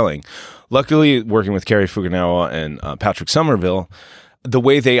you telling? Luckily, working with Cary Fukunaga and Patrick Somerville, the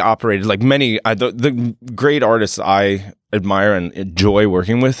way they operated, like many, the great artists I admire and enjoy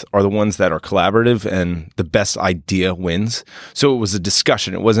working with are the ones that are collaborative and the best idea wins. So it was a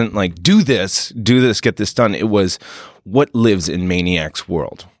discussion. It wasn't like, do this, get this done. It was, what lives in Maniac's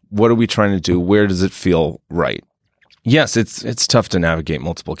world? What are we trying to do? Where does it feel right? Yes, it's tough to navigate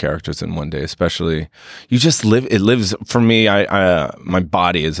multiple characters in one day, especially you just live. It lives for me. My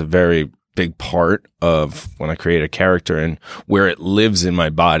body is a very big part of when I create a character, and where it lives in my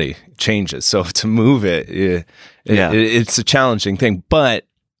body changes. So to move it's a challenging thing, but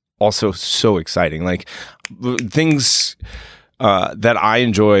also so exciting. Like things that I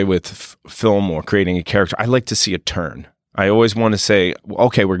enjoy with film or creating a character, I like to see a turn. I always want to say,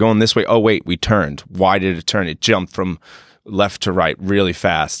 okay, we're going this way. Oh, wait, we turned. Why did it turn? It jumped from left to right really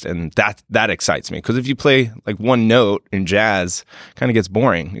fast. And that excites me. Because if you play like one note in jazz, it kind of gets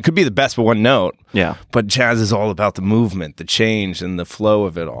boring. It could be the best but one note. Yeah. But jazz is all about the movement, the change, and the flow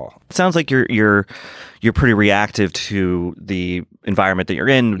of it all. It sounds like you're pretty reactive to the environment that you're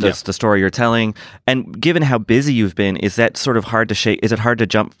in, the story you're telling. And given how busy you've been, is that sort of hard to shake? Is it hard to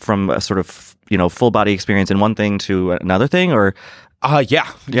jump from a sort of, full body experience in one thing to another thing? Or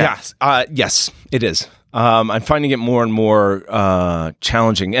yes, it is. I'm finding it more and more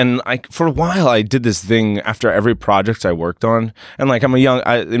challenging. And for a while, I did this thing after every project I worked on. And like in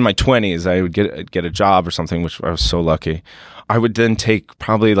my 20s, I would get a job or something, which I was so lucky. I would then take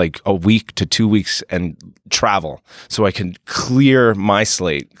probably like a week to 2 weeks and travel so I can clear my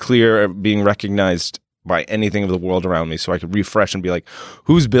slate, clear being recognized by anything of the world around me, so I could refresh and be like,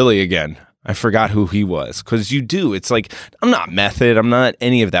 who's Billy again? I forgot who he was. Because you do. It's like, I'm not method. I'm not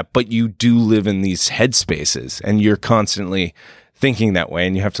any of that. But you do live in these headspaces and you're constantly thinking that way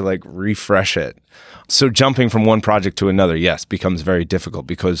and you have to like refresh it. So jumping from one project to another, yes, becomes very difficult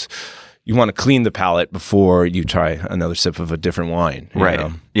because you want to clean the palate before you try another sip of a different wine.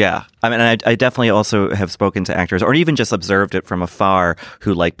 Right. Yeah. I mean, I definitely also have spoken to actors or even just observed it from afar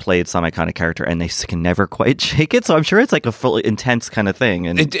who like played some iconic character and they can never quite shake it. So I'm sure it's like a fully intense kind of thing.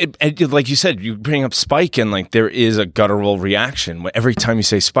 And it, like you said, you bring up Spike and like there is a guttural reaction. Every time you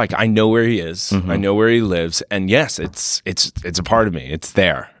say Spike, I know where he is. Mm-hmm. I know where he lives. And yes, it's a part of me. It's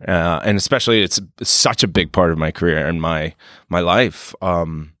there. And especially it's such a big part of my career and my life.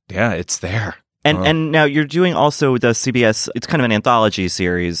 Yeah, it's there. And now you're doing also the CBS, it's kind of an anthology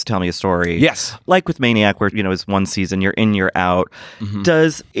series, Tell Me a Story. Yes. Like with Maniac, where, it's one season, you're in, you're out. Mm-hmm.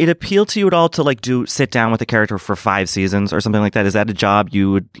 Does it appeal to you at all to like sit down with a character for 5 seasons or something like that? Is that a job you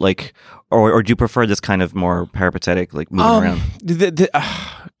would like, or do you prefer this kind of more peripatetic, like moving around?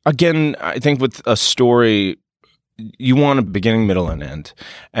 Again, I think with a story, you want a beginning, middle, and end.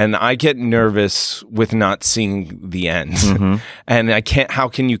 And I get nervous with not seeing the end. Mm-hmm. And how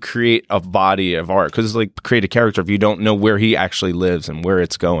can you create a body of art? Because like create a character if you don't know where he actually lives and where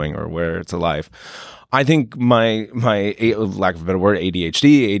it's going or where it's alive. I think my lack of a better word,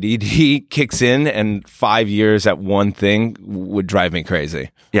 ADHD, ADD kicks in, and 5 years at one thing would drive me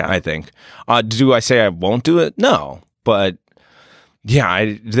crazy. Yeah. I think. Do I say I won't do it? No. But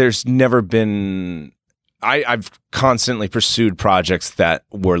yeah, there's never been... I've constantly pursued projects that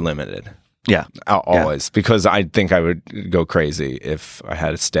were limited. Yeah. Always. Because I think I would go crazy if I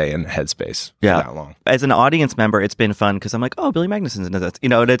had to stay in headspace for that long. As an audience member, it's been fun because I'm like, oh, Billy Magnuson's in this.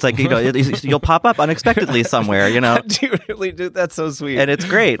 And it's like, you'll pop up unexpectedly somewhere, Do you really do? That's so sweet. And it's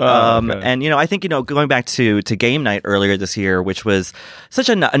great. Okay. And, I think, going back to Game Night earlier this year, which was such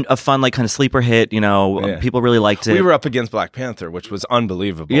a fun, like kind of sleeper hit, people really liked it. We were up against Black Panther, which was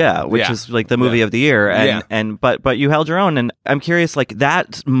unbelievable. Yeah, which is like the movie of the year. But you held your own. And I'm curious, like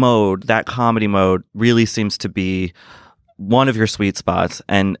that mode, that comedy mode really seems to be one of your sweet spots.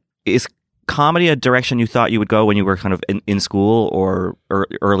 And is comedy a direction you thought you would go when you were kind of in school or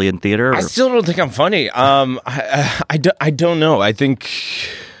early in theater? I still don't think I'm funny. I don't know. I think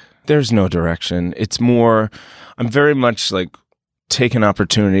there's no direction. It's more, I'm very much like take an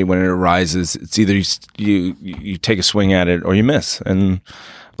opportunity when it arises. It's either you take a swing at it or you miss. And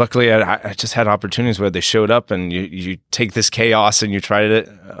luckily, I just had opportunities where they showed up and you take this chaos and you try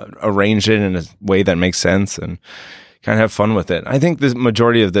to arrange it in a way that makes sense and kind of have fun with it. I think the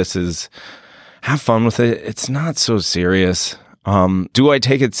majority of this is have fun with it. It's not so serious. Do I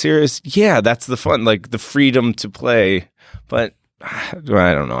take it serious? Yeah, that's the fun, like the freedom to play. But I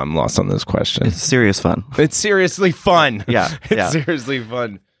don't know. I'm lost on this question. It's serious fun. It's seriously fun. Yeah. It's seriously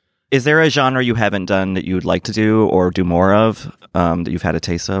fun. Is there a genre you haven't done that you would like to do or do more of that you've had a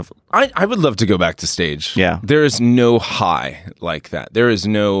taste of? I would love to go back to stage. Yeah. There is no high like that. There is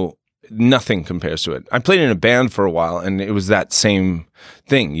nothing compares to it. I played in a band for a while and it was that same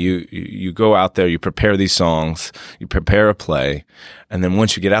thing. You go out there, you prepare these songs, you prepare a play, and then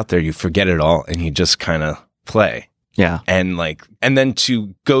once you get out there, you forget it all and you just kind of play. Yeah. And then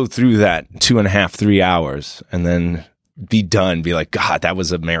to go through that 2.5, 3 hours and then be done, be like, God, that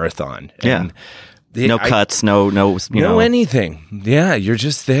was a marathon. Yeah. And No cuts, no anything. Yeah, you're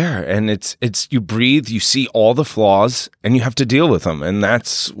just there, and it's you breathe, you see all the flaws, and you have to deal with them, and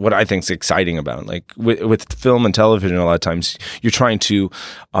that's what I think is exciting about it. Like with film and television, a lot of times you're trying to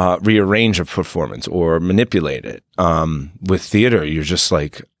rearrange a performance or manipulate it. With theater, you're just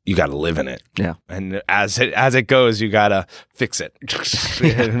like, you got to live in it. Yeah. And as it goes, you got to fix it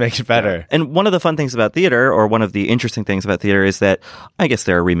and make it better. Yeah. And one of the fun things about theater, or one of the interesting things about theater, is that I guess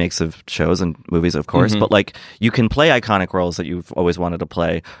there are remakes of shows and movies, of course, but like you can play iconic roles that you've always wanted to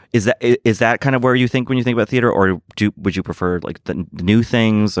play. Is that kind of where you think when you think about theater, or would you prefer like the new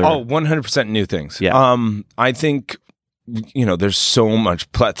things? Or? 100% new things. Yeah. I think, there's so much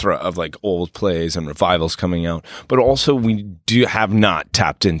plethora of like old plays and revivals coming out, but also we have not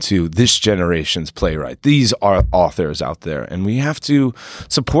tapped into this generation's playwright. These are authors out there, and we have to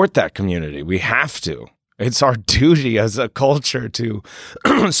support that community. We have to. It's our duty as a culture to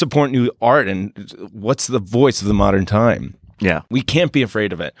support new art and what's the voice of the modern time. Yeah. We can't be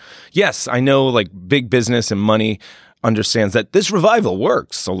afraid of it. Yes, I know like big business and money understands that this revival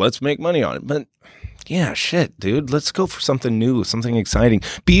works, so let's make money on it. But yeah, shit, dude. Let's go for something new, something exciting.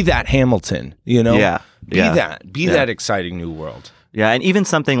 Be that Hamilton, Yeah. Be that exciting new world. Yeah, and even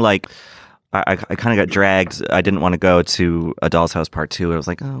something like I kind of got dragged. I didn't want to go to A Doll's House Part 2. I was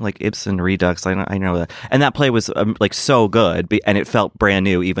like, like Ibsen Redux. I know that. And that play was like so good, and it felt brand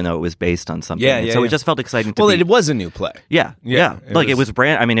new, even though it was based on something. So it just felt exciting to it was a new play. Yeah. It was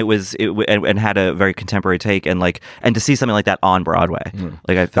brand. I mean, it had a very contemporary take, and to see something like that on Broadway,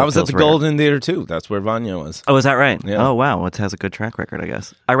 like I felt that was at the Golden Theater too. That's where Vanya was. Oh, is that right? Yeah. Oh, wow. It has a good track record, I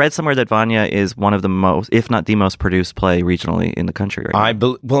guess. I read somewhere that Vanya is one of the most, if not the most, produced play regionally in the country right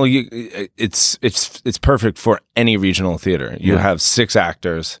now. It's perfect for any regional theater. You have 6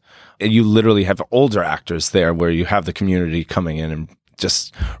 actors, and you literally have older actors there, where you have the community coming in and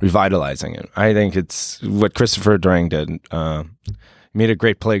just revitalizing it. I think it's what Christopher Durang did. Made a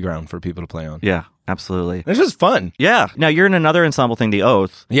great playground for people to play on. Yeah, absolutely. It's just fun. Yeah. Now you're in another ensemble thing, The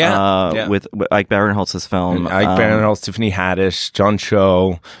Oath. With Ike Barinholtz's film. Ike Barinholtz, Tiffany Haddish, John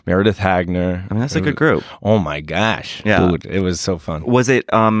Cho, Meredith Hagner. I mean, that's a good group. Oh my gosh, dude, it was so fun. Was it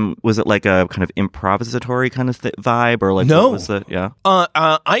like a kind of improvisatory kind of vibe, or like no? What was it? Yeah.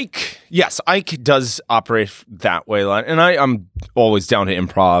 Ike does operate that way a lot, and I'm always down to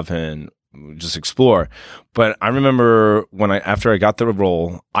improv and just explore. But I remember after I got the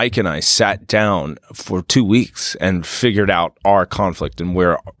role, Ike and I sat down for 2 weeks and figured out our conflict and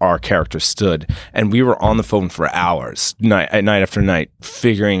where our character stood. And we were on the phone for hours, night after night,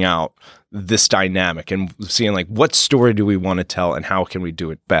 figuring out this dynamic and seeing like, what story do we want to tell and how can we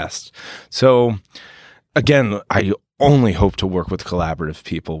do it best? So again, I only hope to work with collaborative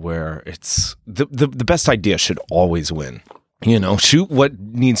people where it's the best idea should always win. Shoot what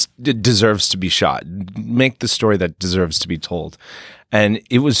deserves to be shot. Make the story that deserves to be told. And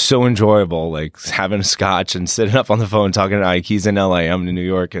it was so enjoyable, like having a scotch and sitting up on the phone talking to Ike. He's in LA, I'm in New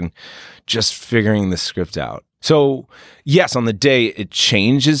York, and just figuring the script out. So, yes, on the day it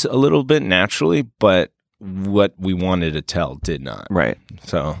changes a little bit naturally, but what we wanted to tell did not. Right.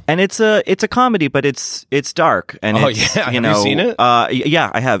 So, and it's a comedy, but it's dark. And have you seen it? Yeah,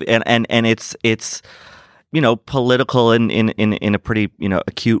 I have. And it's political in a pretty,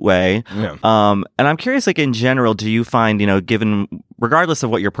 acute way. Yeah. And I'm curious, like in general, do you find, given, regardless of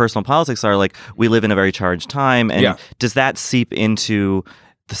what your personal politics are, like we live in a very charged time, and does that seep into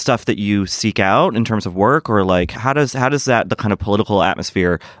the stuff that you seek out in terms of work, or like how does that, the kind of political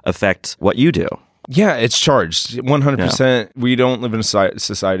atmosphere, affect what you do? Yeah, it's charged 100%. Yeah. We don't live in a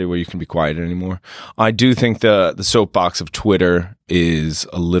society where you can be quiet anymore. I do think the soapbox of Twitter is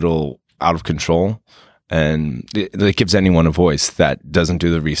a little out of control. And it gives anyone a voice that doesn't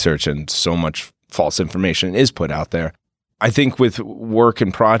do the research, and so much false information is put out there. I think with work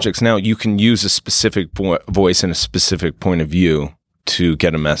and projects now, you can use a specific voice and a specific point of view to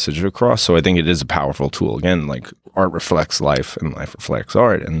get a message across. So I think it is a powerful tool. Again, like art reflects life and life reflects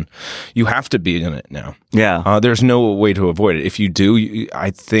art, and you have to be in it now. Yeah. There's no way to avoid it. If you do,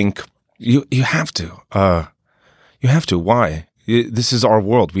 I think you have to. You have to. Why? This is our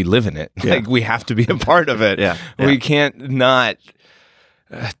world. We live in it. Yeah. Like we have to be a part of it. We can't not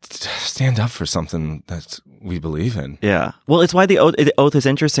stand up for something that we believe in. Yeah. Well, it's why the Oath is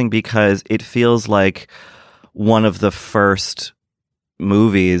interesting, because it feels like one of the first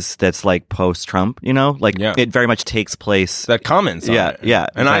movies that's like post-Trump, it very much takes place. That comments on it. Yeah.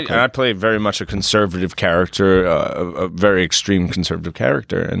 And exactly. I play very much a conservative character, a very extreme conservative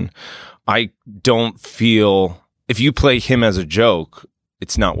character. And I don't feel... If you play him as a joke,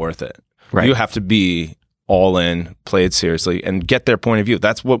 it's not worth it. Right. You have to be all in, play it seriously, and get their point of view.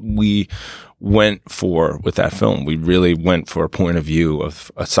 That's what we went for with that film. We really went for a point of view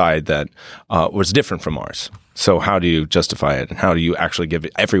of a side that was different from ours. So how do you justify it, and how do you actually give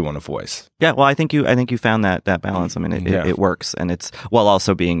everyone a voice? Yeah, well, I think you found that balance. I mean, it works, and it's while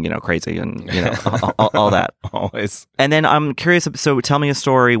also being crazy and all that. Always. And then I'm curious. So tell me a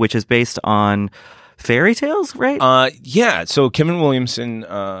story which is based on fairy tales, right? Yeah. So Kevin Williamson,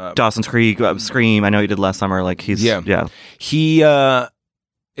 Dawson's Creek, Scream. I know you did last summer. Like he.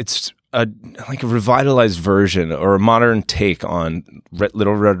 It's like a revitalized version or a modern take on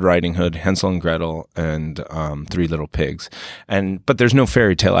Little Red Riding Hood, Hansel and Gretel, and Three Little Pigs. But there's no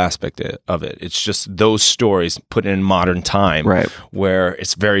fairy tale aspect of it. It's just those stories put in modern time, right? Where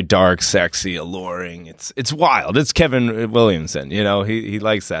it's very dark, sexy, alluring. It's wild. It's Kevin Williamson. He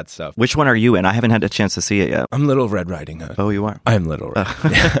likes that stuff. Which one are you in? I haven't had a chance to see it yet. I'm Little Red Riding Hood. Oh, you are? I'm Little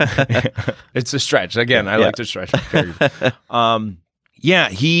Red. It's a stretch. Again, I like to stretch. Yeah,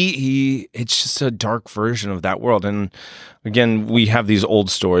 it's just a dark version of that world. And again, we have these old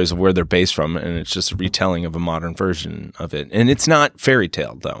stories of where they're based from, and it's just a retelling of a modern version of it. And it's not fairy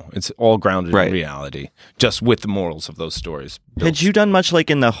tale, though. It's all grounded in reality, just with the morals of those stories. Had you done much like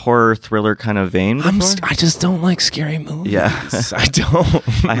in the horror thriller kind of vein before? I just don't like scary movies. Yeah. I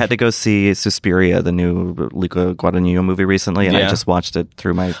don't. I had to go see Suspiria, the new Luca Guadagnino movie recently, and I just watched it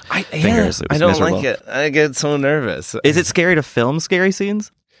through my fingers. It was I don't miserable. like it. I get so nervous. Is it scary to film scary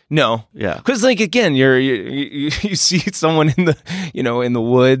scenes? No. Yeah. Because again, you see someone in the in the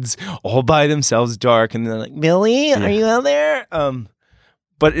woods all by themselves, dark, and they're like, Billy, are you out there?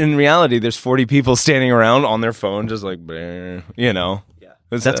 But in reality, there's 40 people standing around on their phone, just like, Yeah.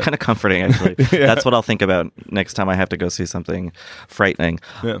 That's kind of comforting, actually. That's what I'll think about next time I have to go see something frightening.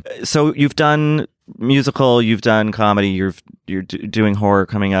 Yeah. So you've done musical, you've done comedy, you're doing horror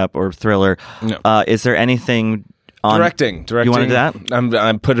coming up or thriller. No. Is there anything? Directing. You want to do that?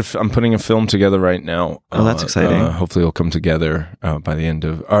 I'm putting a film together right now. Oh, that's exciting. Hopefully it'll come together by the end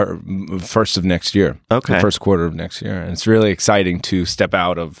of first of next year. Okay. The first quarter of next year. And it's really exciting to step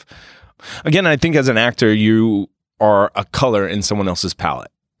out of, again, I think as an actor, you are a color in someone else's palette.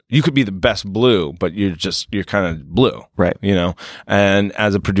 You could be the best blue, but you're kind of blue. Right. And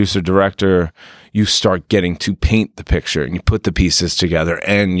as a producer director, you start getting to paint the picture and you put the pieces together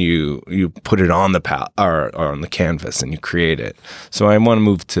and you put it on the palette or on the canvas and you create it. So I want to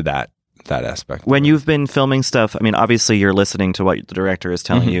move to that aspect. When you've been filming stuff, I mean, obviously you're listening to what the director is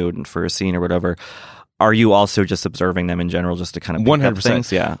telling you for a scene or whatever. Are you also just observing them in general just to kind of pick up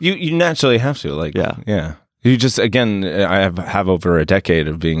things? Yeah. You naturally have to. Yeah. You just, again, I have over a decade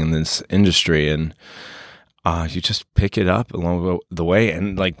of being in this industry, and you just pick it up along the way.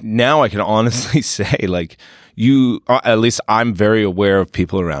 And now I can honestly say, at least I'm very aware of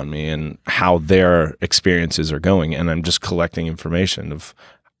people around me and how their experiences are going. And I'm just collecting information of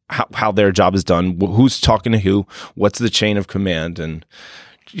how their job is done, who's talking to who, what's the chain of command. And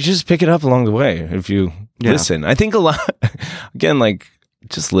you just pick it up along the way if you listen. I think a lot, again,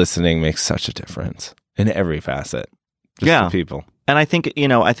 just listening makes such a difference. In every facet, just the people. And I think,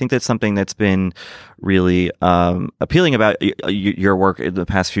 that's something that's been really appealing about your work in the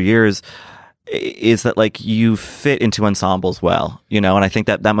past few years is that you fit into ensembles well, and I think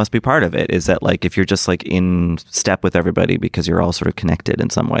that must be part of it is that if you're just in step with everybody because you're all sort of connected in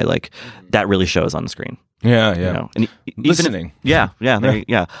some way, that really shows on the screen. Yeah. And listening. And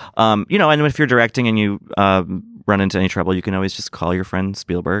if you're directing and you run into any trouble, you can always just call your friend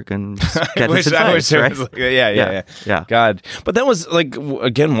Spielberg and just get his advice, right? Yeah. God. But that was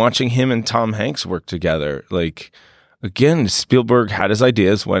again, watching him and Tom Hanks work together. Again, Spielberg had his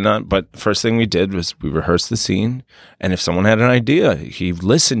ideas, why not? But first thing we did was we rehearsed the scene. And if someone had an idea, he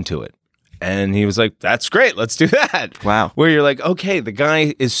listened to it. And he was like, that's great. Let's do that. Wow. Where you're like, okay, the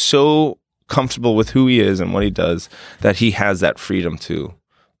guy is so comfortable with who he is and what he does that he has that freedom to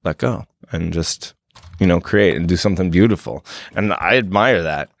let go and just create and do something beautiful. And I admire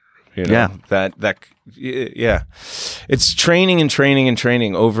that. It's training and training and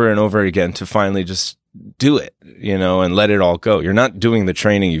training over and over again to finally just do it, and let it all go. You're not doing the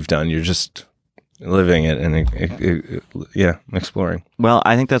training you've done. You're just living it and exploring. Well,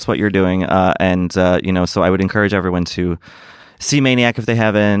 I think that's what you're doing. So I would encourage everyone to see Maniac if they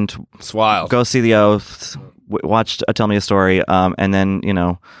haven't. It's wild. Go see The Oath. Watch Tell Me a Story. And then,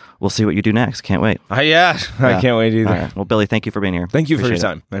 we'll see what you do next. Can't wait. I can't wait either. Right. Well, Billy, thank you for being here. Thank you for your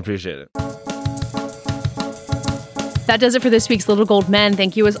time. I appreciate it. That does it for this week's Little Gold Men.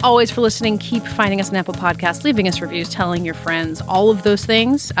 Thank you as always for listening. Keep finding us on Apple Podcasts, leaving us reviews, telling your friends, all of those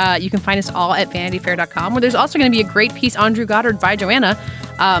things. You can find us all at vanityfair.com, where there's also going to be a great piece on Drew Goddard by Joanna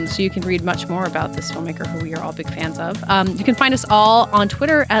So you can read much more about this filmmaker who we are all big fans of. You can find us all on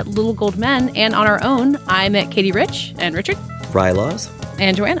Twitter at Little Gold Men, and on our own, I'm at Katie Rich, and Richard. Rylaws.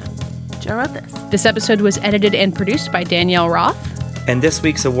 And Joanna. Joe wrote this. This episode was edited and produced by Danielle Roth. And this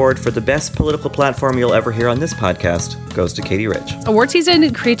week's award for the best political platform you'll ever hear on this podcast goes to Katie Rich. Award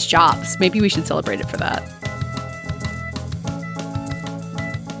season creates jobs. Maybe we should celebrate it for that.